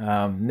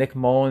 Nick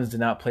Mullins did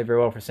not play very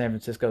well for San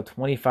Francisco.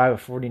 25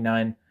 of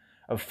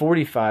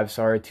 45,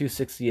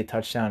 260, a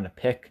touchdown and a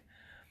pick.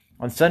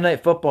 On Sunday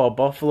Night Football,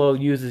 Buffalo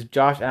uses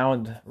Josh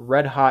Allen's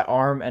red-hot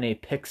arm and a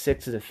pick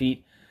 6 to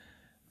defeat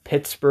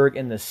Pittsburgh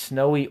in the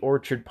snowy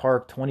Orchard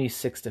Park,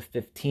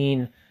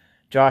 26-15.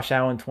 Josh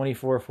Allen,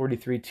 24 of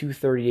 43,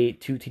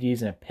 238, 2 TDs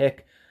and a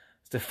pick.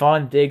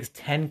 Stephon Diggs,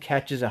 10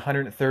 catches,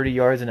 130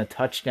 yards and a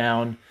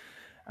touchdown.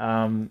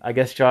 I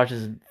guess Josh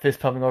is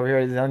fist pumping over here.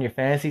 Is he on your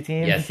fantasy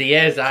team? Yes, he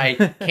is. I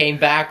came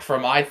back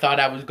from, I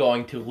thought I was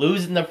going to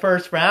lose in the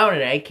first round,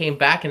 and I came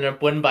back and ended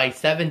up winning by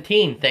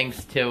 17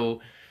 thanks to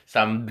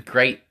some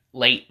great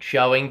late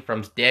showing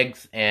from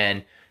Diggs.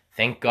 And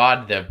thank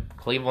God the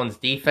Cleveland's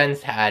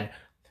defense had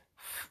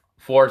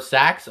 4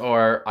 sacks,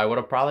 or I would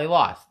have probably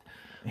lost.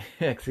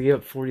 Yeah, because they gave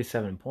up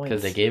 47 points.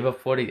 Because they gave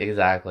up 40,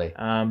 exactly.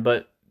 Yeah,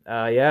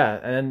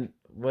 and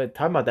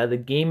talking about that, the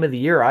game of the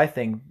year, I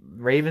think,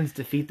 Ravens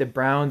defeat the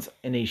Browns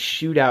in a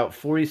shootout,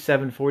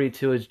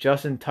 47-42, as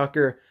Justin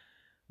Tucker.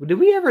 Did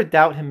we ever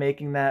doubt him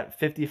making that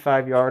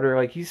 55-yarder?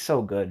 Like, he's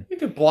so good. You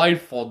could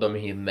blindfold him,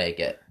 he'd make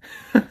it.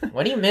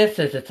 When he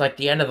misses, it's like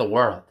the end of the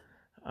world.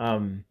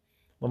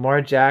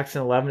 Lamar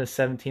Jackson,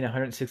 11-17,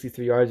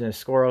 163 yards and a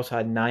score. Also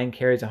had 9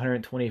 carries,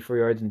 124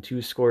 yards and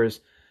 2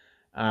 scores.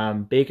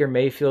 Baker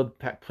Mayfield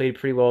played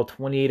pretty well,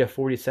 28 of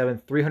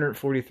 47,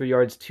 343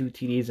 yards, 2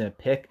 TDs and a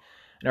pick.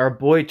 And our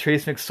boy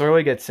Trace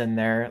McSorley gets in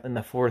there in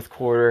the fourth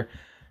quarter.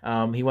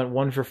 He went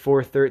 1 for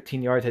 4,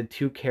 13 yards, had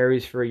 2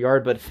 carries for a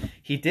yard, but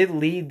he did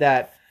lead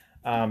that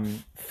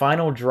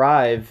final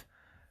drive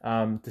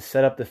to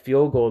set up the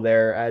field goal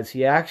there, as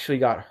he actually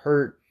got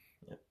hurt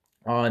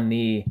on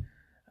the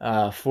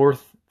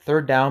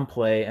third down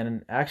play,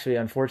 and actually,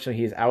 unfortunately,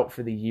 he's out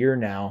for the year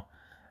now.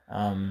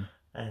 Very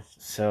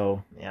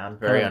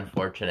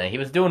unfortunate. He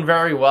was doing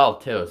very well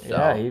too, so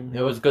yeah,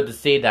 it was good to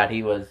see that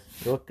he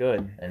looked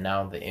good. And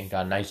now he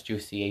got a nice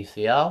juicy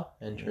ACL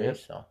injury. Yep.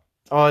 So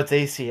it's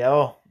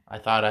ACL. I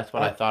thought I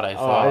saw.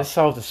 I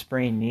saw it was a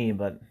sprained knee,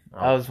 but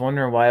I was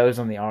wondering why it was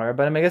on the IR.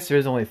 But I guess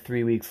there's only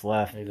 3 weeks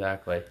left.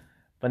 Exactly.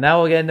 But now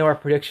we'll get into our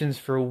predictions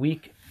for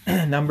week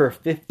number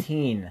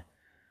 15.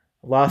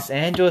 Los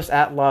Angeles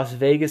at Las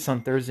Vegas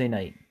on Thursday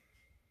night.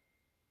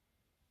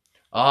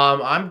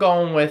 I'm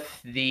going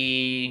with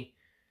the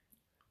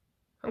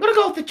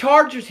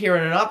Chargers here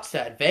in an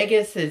upset.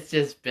 Vegas has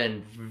just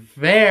been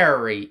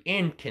very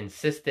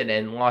inconsistent,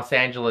 and Los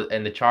Angeles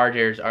and the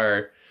Chargers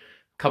are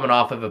coming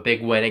off of a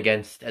big win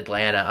against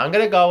Atlanta. I'm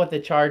going to go with the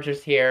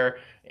Chargers here,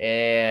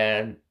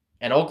 and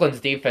Oakland's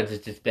defense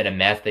has just been a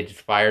mess. They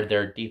just fired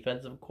their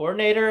defensive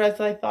coordinator, as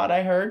I thought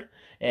I heard,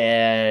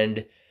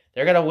 and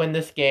they're going to win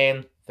this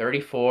game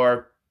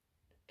 34-31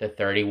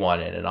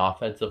 in an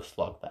offensive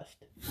slugfest.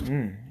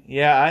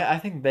 Yeah, I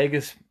think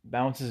Vegas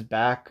bounces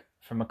back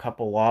from a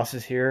couple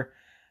losses here.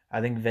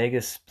 I think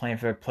Vegas playing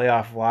for their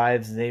playoff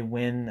lives. They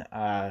win,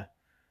 I'd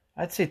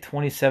say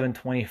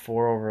 27-24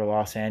 over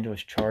Los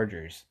Angeles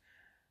Chargers.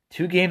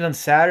 2 games on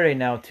Saturday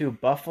now, too.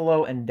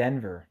 Buffalo and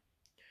Denver.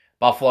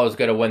 Buffalo's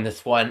going to win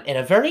this one in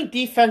a very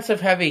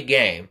defensive-heavy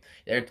game.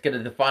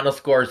 The final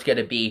score is going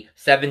to be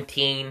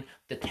 17-10.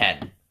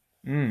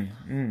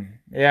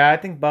 Yeah, I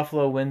think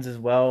Buffalo wins as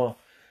well,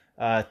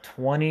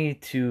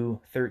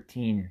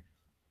 20-13.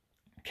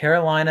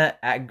 Carolina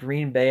at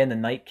Green Bay in the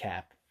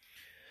nightcap.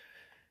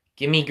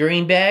 Give me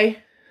Green Bay.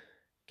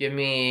 Give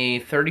me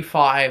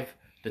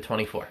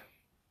 35-24.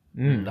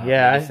 Not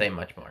Yeah, need to say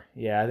much more.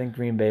 I think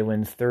Green Bay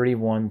wins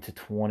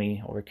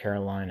 31-20 over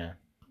Carolina.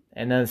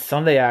 And then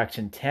Sunday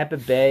action, Tampa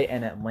Bay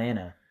and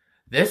Atlanta.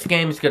 This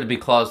game's going to be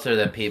closer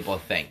than people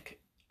think.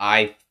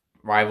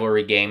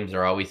 Rivalry games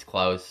are always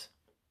close.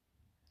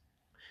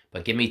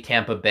 But give me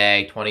Tampa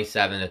Bay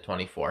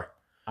 27-24.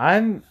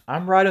 I'm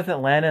right with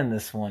Atlanta in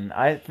this one.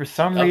 For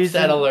some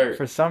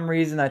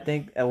reason I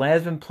think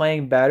Atlanta's been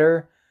playing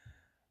better.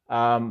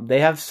 They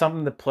have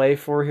something to play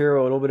for here,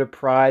 a little bit of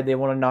pride. They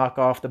want to knock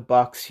off the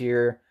Bucks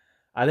here.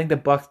 I think the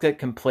Bucks get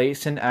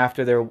complacent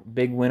after their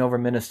big win over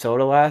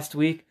Minnesota last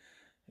week.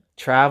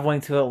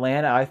 Traveling to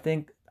Atlanta, I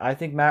think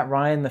Matt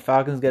Ryan, the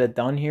Falcons get it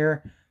done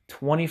here.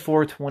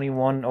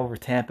 24-21 over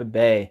Tampa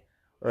Bay.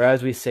 Or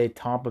as we say,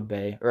 Tampa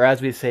Bay. Or as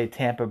we say,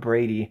 Tampa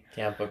Brady.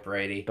 Tampa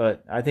Brady.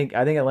 But I think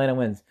Atlanta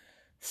wins.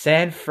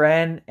 San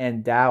Fran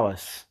and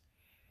Dallas.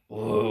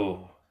 Ooh,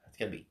 it's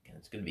gonna be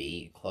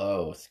a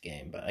close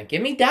game. But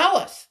give me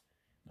Dallas.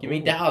 Give me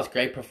Dallas.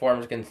 Great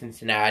performance against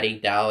Cincinnati.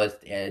 Dallas.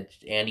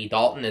 Andy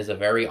Dalton is a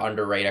very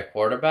underrated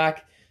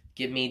quarterback.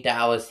 Give me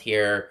Dallas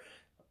here,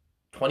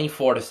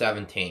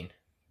 24-17.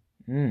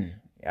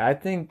 I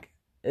think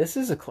this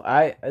is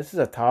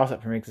a toss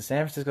up for me because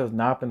San Francisco's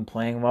not been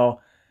playing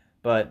well.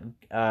 But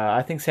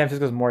I think San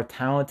Francisco's more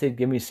talented.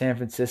 Give me San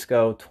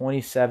Francisco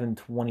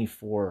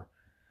 27-24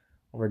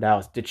 over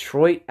Dallas.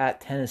 Detroit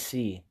at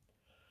Tennessee.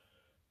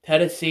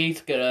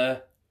 Tennessee's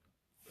gonna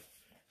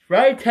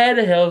Ryan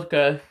Tannehill's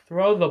gonna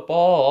throw the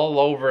ball all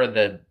over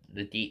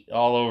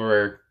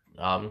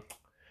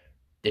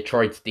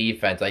Detroit's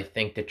defense. I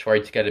think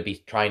Detroit's gonna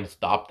be trying to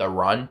stop the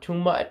run too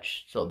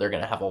much, so they're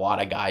gonna have a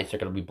lot of guys that are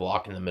gonna be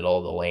blocking the middle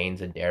of the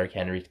lanes, and Derrick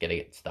Henry's gonna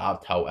get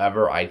stopped.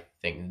 However, I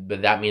think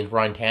that means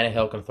Ryan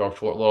Tannehill can throw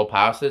short little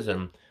passes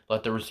and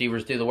let the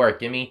receivers do the work.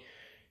 Give me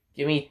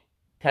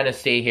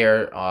Tennessee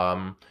here.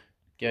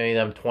 Give me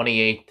them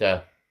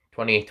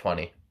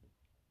 28-20.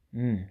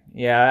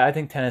 Yeah, I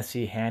think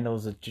Tennessee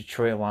handles the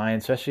Detroit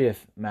Lions, especially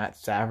if Matt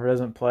Stafford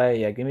doesn't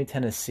play. Yeah, give me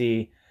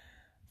Tennessee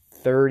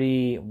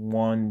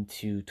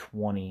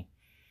 31-20.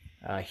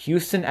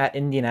 Houston at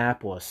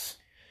Indianapolis.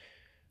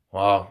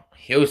 Well,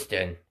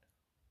 Houston.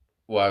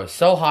 Well, I was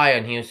so high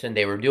on Houston.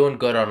 They were doing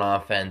good on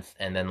offense,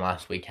 and then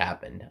last week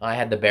happened. I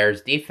had the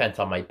Bears defense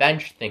on my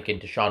bench thinking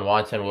Deshaun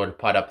Watson would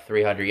put up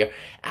 300 yards.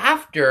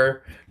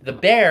 After the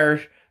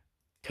Bears,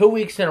 2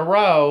 weeks in a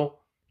row,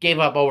 gave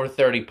up over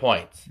 30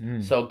 points.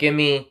 So give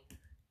me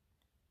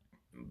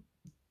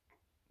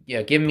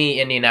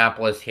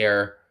Indianapolis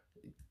here,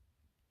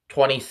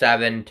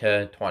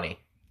 27-20.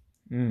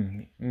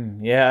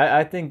 Yeah,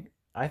 I think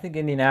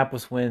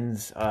Indianapolis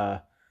wins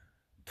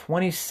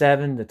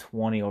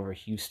 27-20 over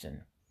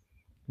Houston.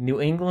 New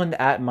England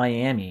at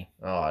Miami.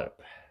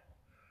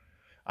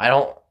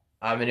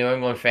 I'm a New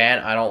England fan.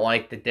 I don't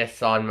like the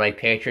diss on my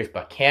Patriots,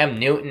 but Cam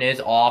Newton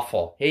is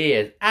awful. He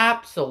is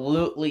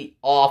absolutely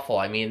awful.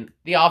 I mean,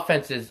 the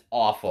offense is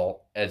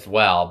awful as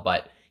well,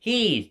 but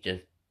he's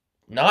just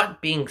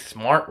not being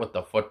smart with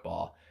the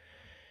football.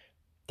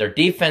 Their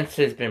defense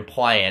has been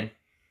playing,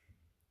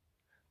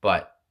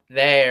 but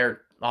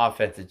their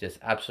offense is just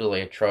absolutely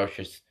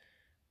atrocious.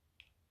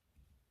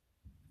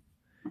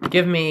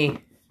 Give me...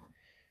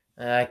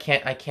 I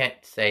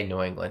can't say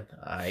New England.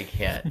 I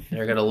can't.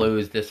 They're going to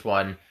lose this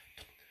one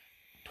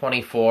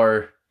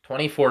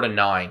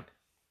 24-9.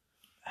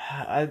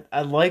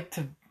 I'd like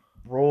to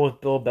roll with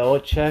Bill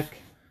Belichick,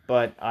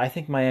 but I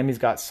think Miami's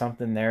got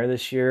something there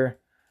this year.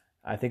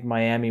 I think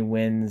Miami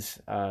wins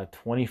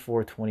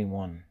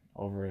 24-21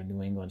 over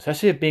New England.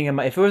 Especially if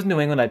it was New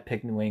England, I'd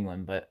pick New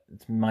England, but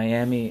it's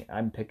Miami.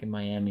 I'm picking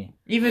Miami.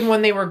 Even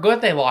when they were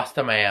good, they lost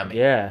to Miami.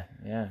 Yeah.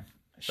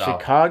 So.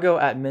 Chicago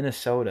at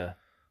Minnesota.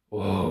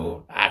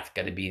 Whoa, that's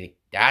going to be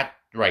that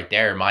right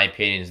there, in my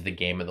opinion, is the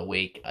game of the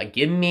week.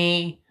 Give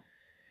me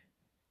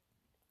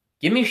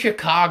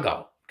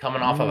Chicago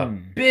coming off of a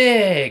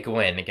big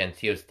win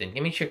against Houston.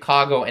 Give me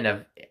Chicago in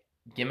a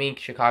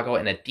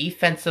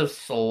defensive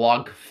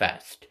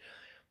slugfest.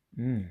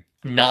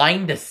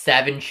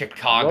 9-7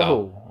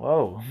 Chicago.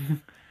 Whoa.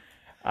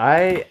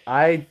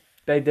 I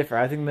beg differ.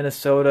 I think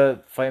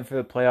Minnesota fighting for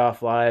the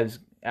playoff lives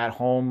at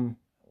home.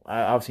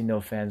 I obviously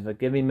no fans, but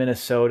give me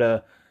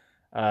Minnesota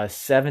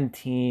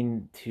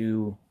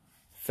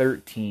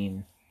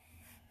 17-13.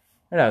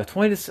 No,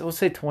 we'll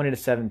say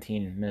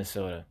 20-17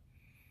 Minnesota.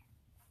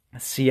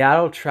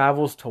 Seattle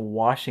travels to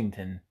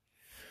Washington.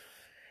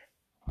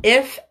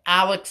 If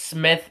Alex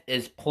Smith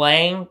is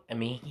playing, I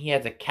mean, he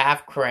has a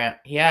calf cramp.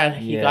 He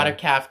got a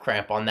calf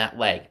cramp on that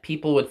leg.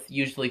 People would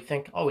usually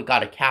think, oh, he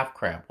got a calf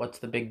cramp. What's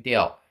the big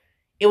deal?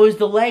 It was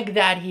the leg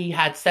that he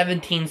had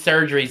 17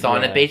 surgeries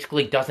on and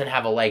basically doesn't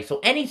have a leg. So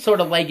any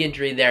sort of leg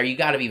injury there, you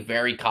got to be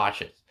very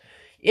cautious.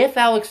 If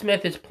Alex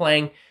Smith is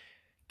playing,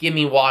 give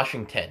me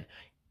Washington.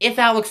 If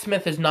Alex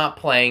Smith is not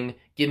playing,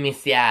 give me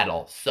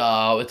Seattle.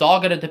 So it's all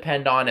going to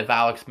depend on if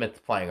Alex Smith's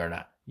playing or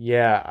not.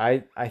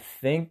 Yeah, I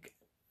think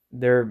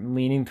they're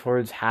leaning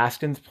towards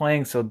Haskins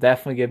playing, so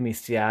definitely give me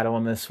Seattle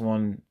in this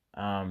one.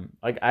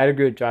 I'd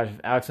agree with Josh. If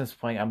Alex Smith's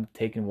playing, I'm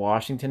taking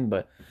Washington,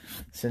 but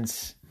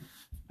since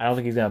I don't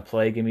think he's going to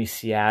play, give me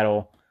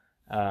Seattle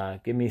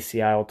Give me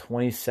Seattle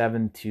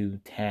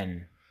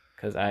 27-10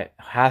 because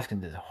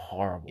Haskins is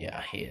horrible.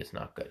 Yeah, he is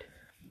not good.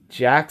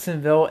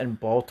 Jacksonville and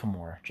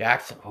Baltimore.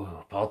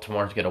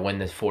 Baltimore's gonna win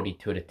this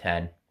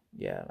 42-10.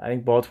 Yeah, I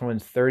think Baltimore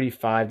wins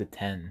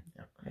 35-10.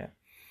 Yeah.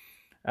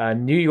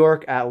 New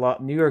York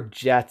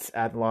Jets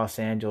at Los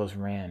Angeles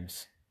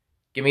Rams.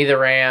 Give me the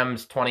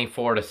Rams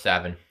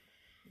 24-7.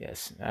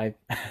 Yes, I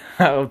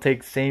will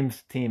take same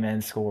team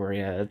and score.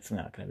 Yeah, that's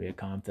not going to be a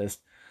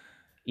contest.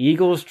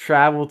 Eagles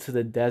travel to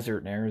the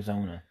desert in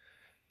Arizona.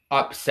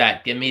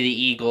 Upset. Give me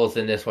the Eagles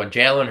in this one.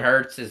 Jalen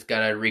Hurts is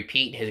going to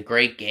repeat his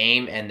great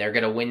game, and they're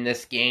going to win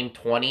this game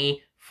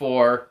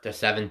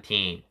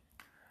 24-17.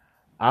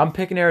 I'm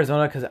picking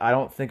Arizona because I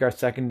don't think our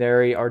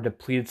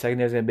depleted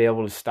secondary is going to be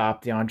able to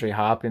stop DeAndre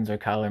Hopkins or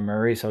Kyler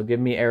Murray. So give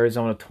me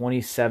Arizona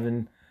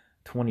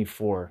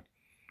 27-24.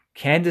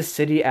 Kansas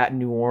City at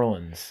New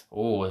Orleans.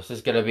 Ooh, this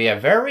is going to be a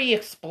very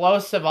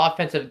explosive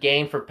offensive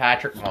game for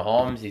Patrick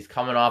Mahomes. He's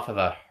coming off of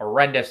a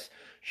horrendous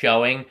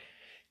showing.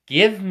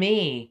 Give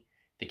me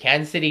the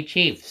Kansas City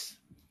Chiefs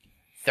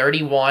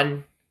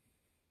 31-21.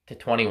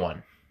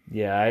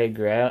 Yeah, I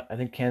agree. I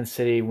think Kansas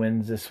City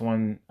wins this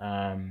one.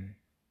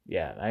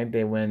 Yeah, I think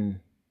they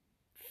win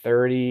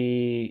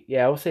 30.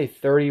 Yeah, I would say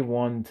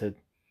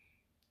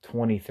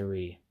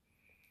 31-23.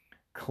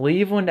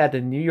 Cleveland at the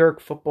New York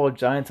Football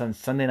Giants on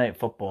Sunday Night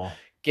Football.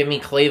 Give me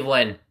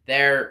Cleveland.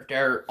 Their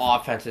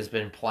offense has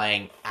been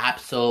playing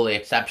absolutely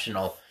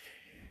exceptional.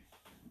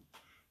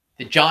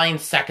 The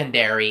Giants'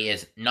 secondary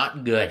is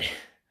not good.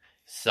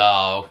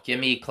 So, give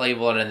me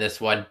Cleveland in this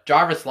one.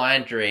 Jarvis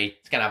Landry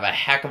is going to have a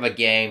heck of a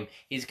game.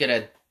 He's going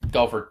to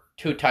go for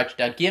 2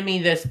 touchdowns. Give me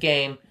this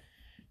game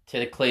to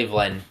the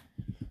Cleveland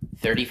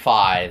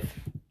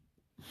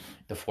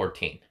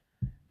 35-14.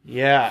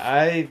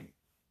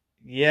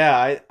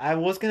 Yeah, I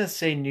was gonna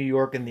say New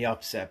York in the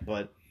upset,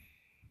 but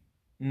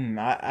I'm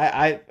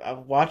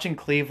watching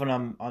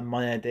Cleveland on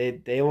Monday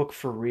night. They look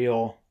for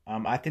real.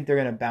 I think they're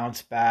gonna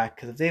bounce back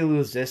because if they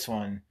lose this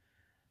one,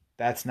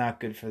 that's not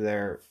good for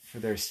their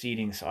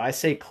seeding. So I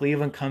say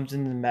Cleveland comes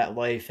into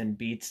MetLife and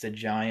beats the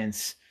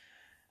Giants.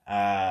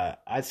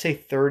 I'd say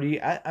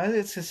 30. I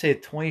was gonna say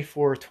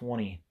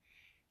 24-20.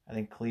 I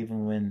think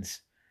Cleveland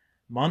wins.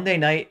 Monday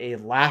night, a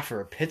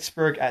laugher.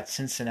 Pittsburgh at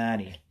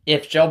Cincinnati.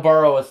 If Joe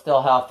Burrow is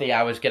still healthy,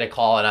 I was going to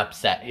call an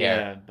upset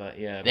here.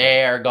 Yeah.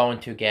 They are going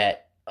to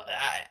get...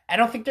 I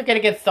don't think they're going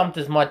to get thumped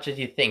as much as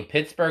you think.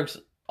 Pittsburgh's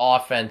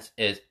offense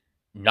is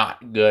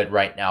not good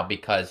right now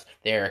because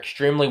they're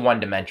extremely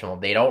one-dimensional.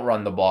 They don't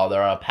run the ball.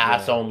 They're a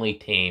pass-only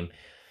team.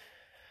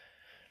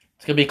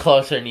 It's going to be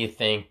closer than you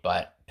think,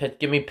 but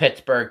give me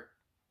Pittsburgh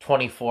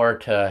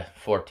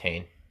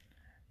 24-14.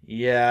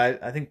 Yeah,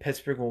 I think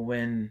Pittsburgh will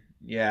win.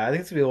 Yeah, I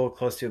think it's going to be a little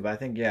close to it, but I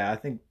think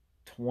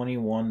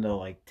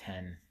 21-10.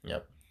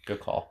 Yep, good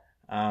call.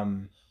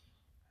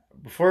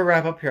 Before we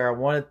wrap up here,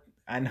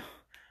 I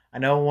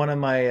know one of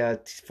my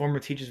former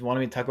teachers wanted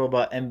me to talk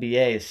about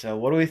NBA. So,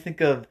 what do we think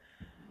of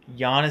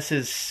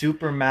Giannis's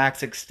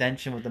supermax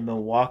extension with the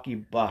Milwaukee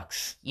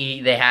Bucks?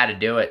 They had to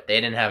do it.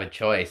 They didn't have a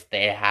choice.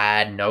 They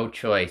had no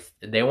choice.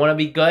 If they want to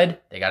be good,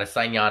 they got to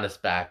sign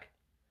Giannis back.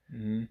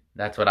 Mm-hmm.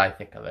 That's what I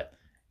think of it.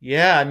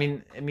 Yeah, I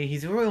mean,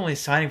 he's really only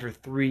signing for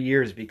 3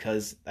 years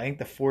because I think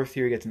the 4th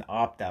year he gets an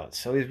opt-out.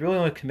 So he's really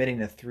only committing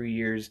to 3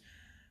 years.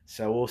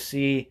 So we'll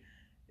see.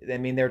 I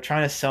mean, they're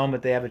trying to sell him,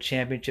 but they have a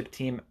championship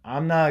team.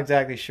 I'm not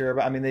exactly sure,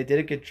 but I mean, they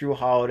did get Drew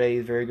Holiday.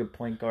 He's a very good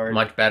point guard.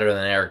 Much better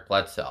than Eric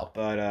Bledsoe.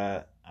 But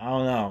I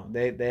don't know.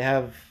 They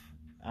have,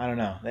 I don't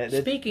know.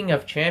 Speaking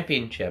of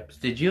championships,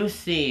 did you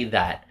see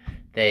that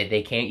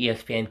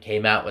ESPN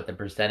came out with the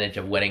percentage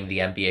of winning the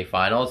NBA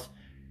Finals?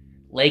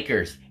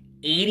 Lakers.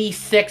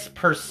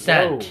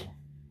 86%.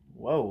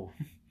 Whoa.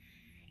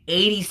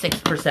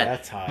 86%.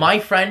 That's high. My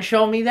friend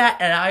showed me that,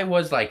 and I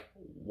was like,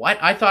 what?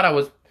 I thought I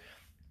was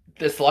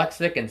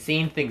dyslexic and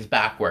seeing things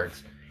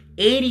backwards.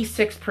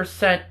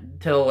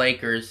 86% to the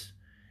Lakers.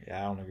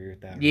 Yeah, I don't agree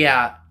with that.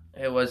 Yeah,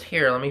 it was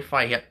here. Let me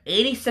find here.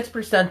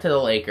 86% to the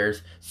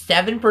Lakers,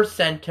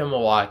 7% to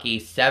Milwaukee,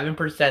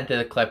 7% to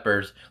the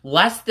Clippers,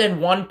 less than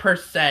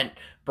 1%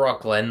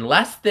 Brooklyn,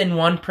 less than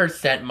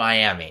 1%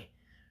 Miami.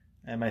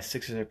 And my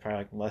Sixers are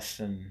probably less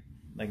than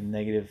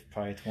negative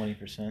probably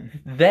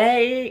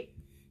 20%.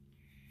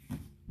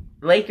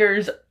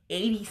 Lakers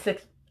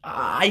 86.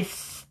 I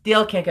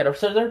still can't get over.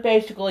 So they're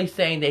basically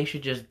saying they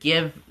should just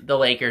give the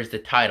Lakers the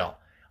title.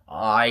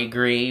 I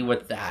agree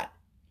with that.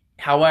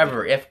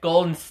 However, if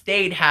Golden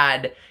State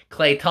had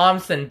Klay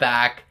Thompson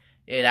back,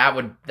 it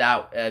would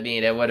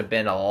have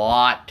been a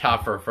lot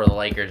tougher for the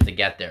Lakers to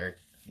get there.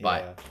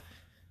 But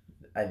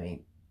I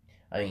mean,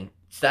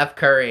 Steph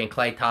Curry and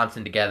Klay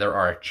Thompson together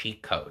are a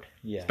cheat code.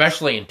 Yeah.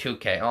 Especially in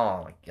 2K.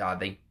 Oh my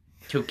god,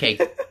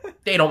 2K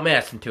they don't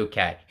miss in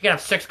 2K. You can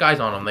have 6 guys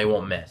on them, they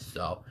won't miss.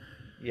 So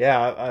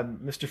yeah,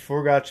 Mr.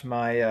 Forgotch,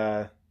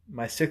 my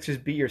Sixers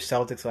beat your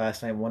Celtics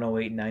last night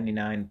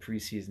 108-99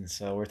 preseason,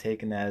 so we're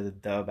taking that as a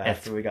dub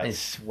after we got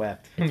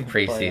swept. It's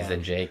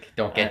preseason, Jake.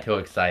 Don't get too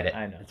excited.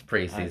 I know. It's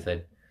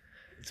preseason.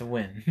 It's a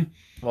win.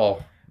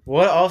 Well,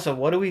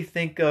 what do we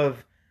think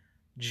of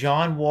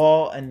John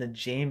Wall and the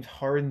James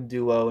Harden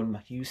duo in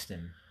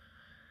Houston,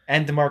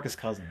 and DeMarcus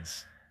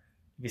Cousins,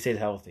 if he stays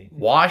healthy.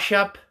 Wash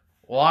up,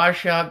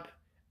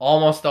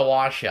 almost a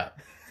wash up.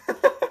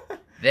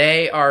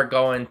 They are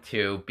going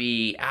to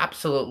be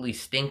absolutely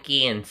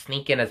stinky and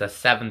sneaking as a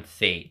 7th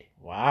seed.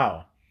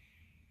 Wow.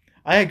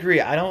 I agree.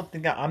 I don't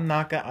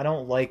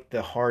like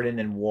the Harden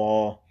and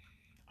Wall.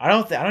 I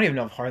don't even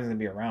know if Harden's gonna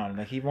be around.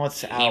 Like, he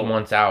wants out. He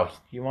wants out.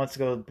 He wants to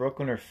go to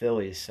Brooklyn or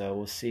Philly. So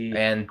we'll see.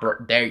 And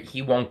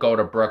he won't go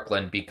to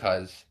Brooklyn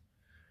because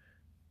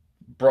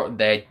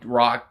Rockets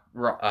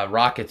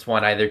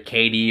want either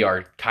KD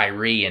or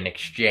Kyrie in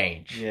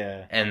exchange.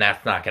 Yeah. And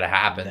that's not going to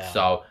happen. No.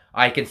 So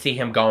I can see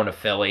him going to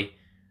Philly.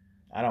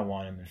 I don't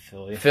want him in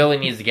Philly. Philly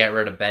needs to get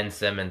rid of Ben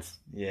Simmons.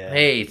 Yeah.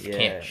 He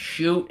can't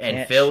shoot, and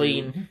Can't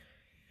Philly... shoot.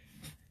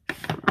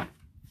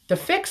 To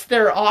fix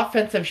their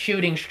offensive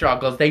shooting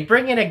struggles, they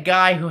bring in a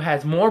guy who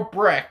has more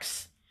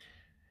bricks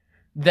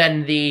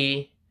than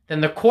the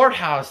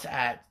courthouse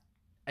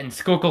in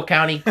Schuylkill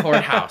County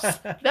Courthouse.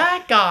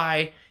 That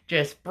guy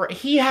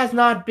he has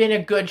not been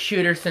a good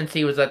shooter since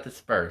he was at the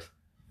Spurs.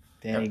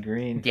 Danny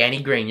Green.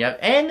 Yep.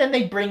 And then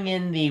they bring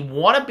in the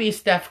wannabe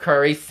Steph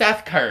Curry,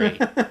 Seth Curry.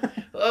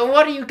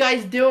 What are you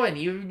guys doing?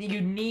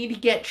 You need to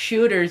get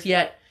shooters,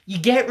 yet you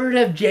get rid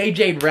of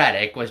JJ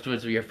Redick, which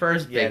was your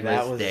first big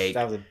mistake.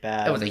 That was a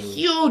bad That was a move.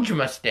 huge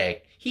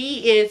mistake.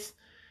 He is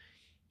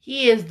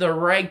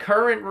the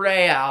current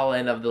Ray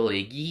Allen of the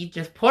league. You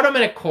just put him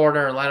in a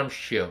corner and let him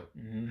shoot.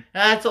 Mm-hmm.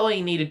 That's all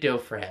you need to do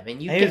for him.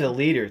 And he was a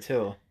leader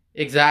too.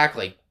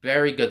 Exactly.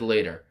 Very good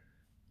leader.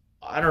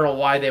 I don't know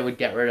why they would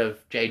get rid of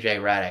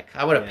JJ Redick.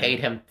 I would have paid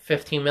him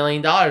 $15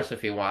 million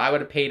if he wanted. I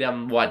would have paid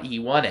him what he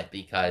wanted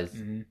because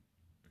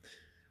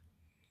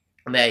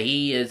that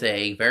he is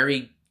a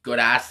very good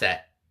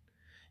asset.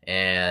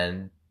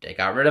 And they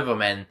got rid of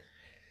him. And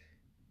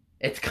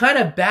it's kind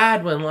of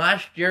bad when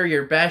last year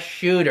your best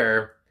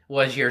shooter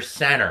was your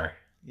center.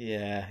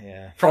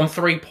 Yeah. From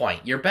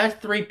 3-point. Your best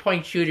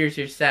 3-point shooter is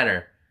your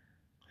center.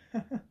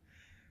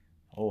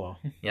 Oh well.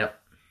 Yep.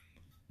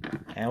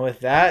 And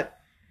with that,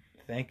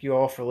 thank you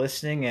all for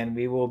listening, and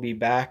we will be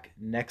back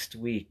next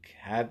week.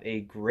 Have a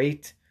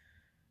great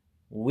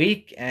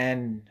week,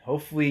 and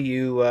hopefully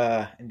you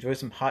enjoy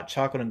some hot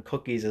chocolate and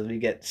cookies as we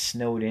get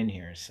snowed in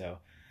here. So,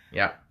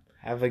 yeah.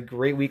 Have a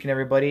great weekend,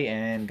 everybody,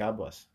 and God bless.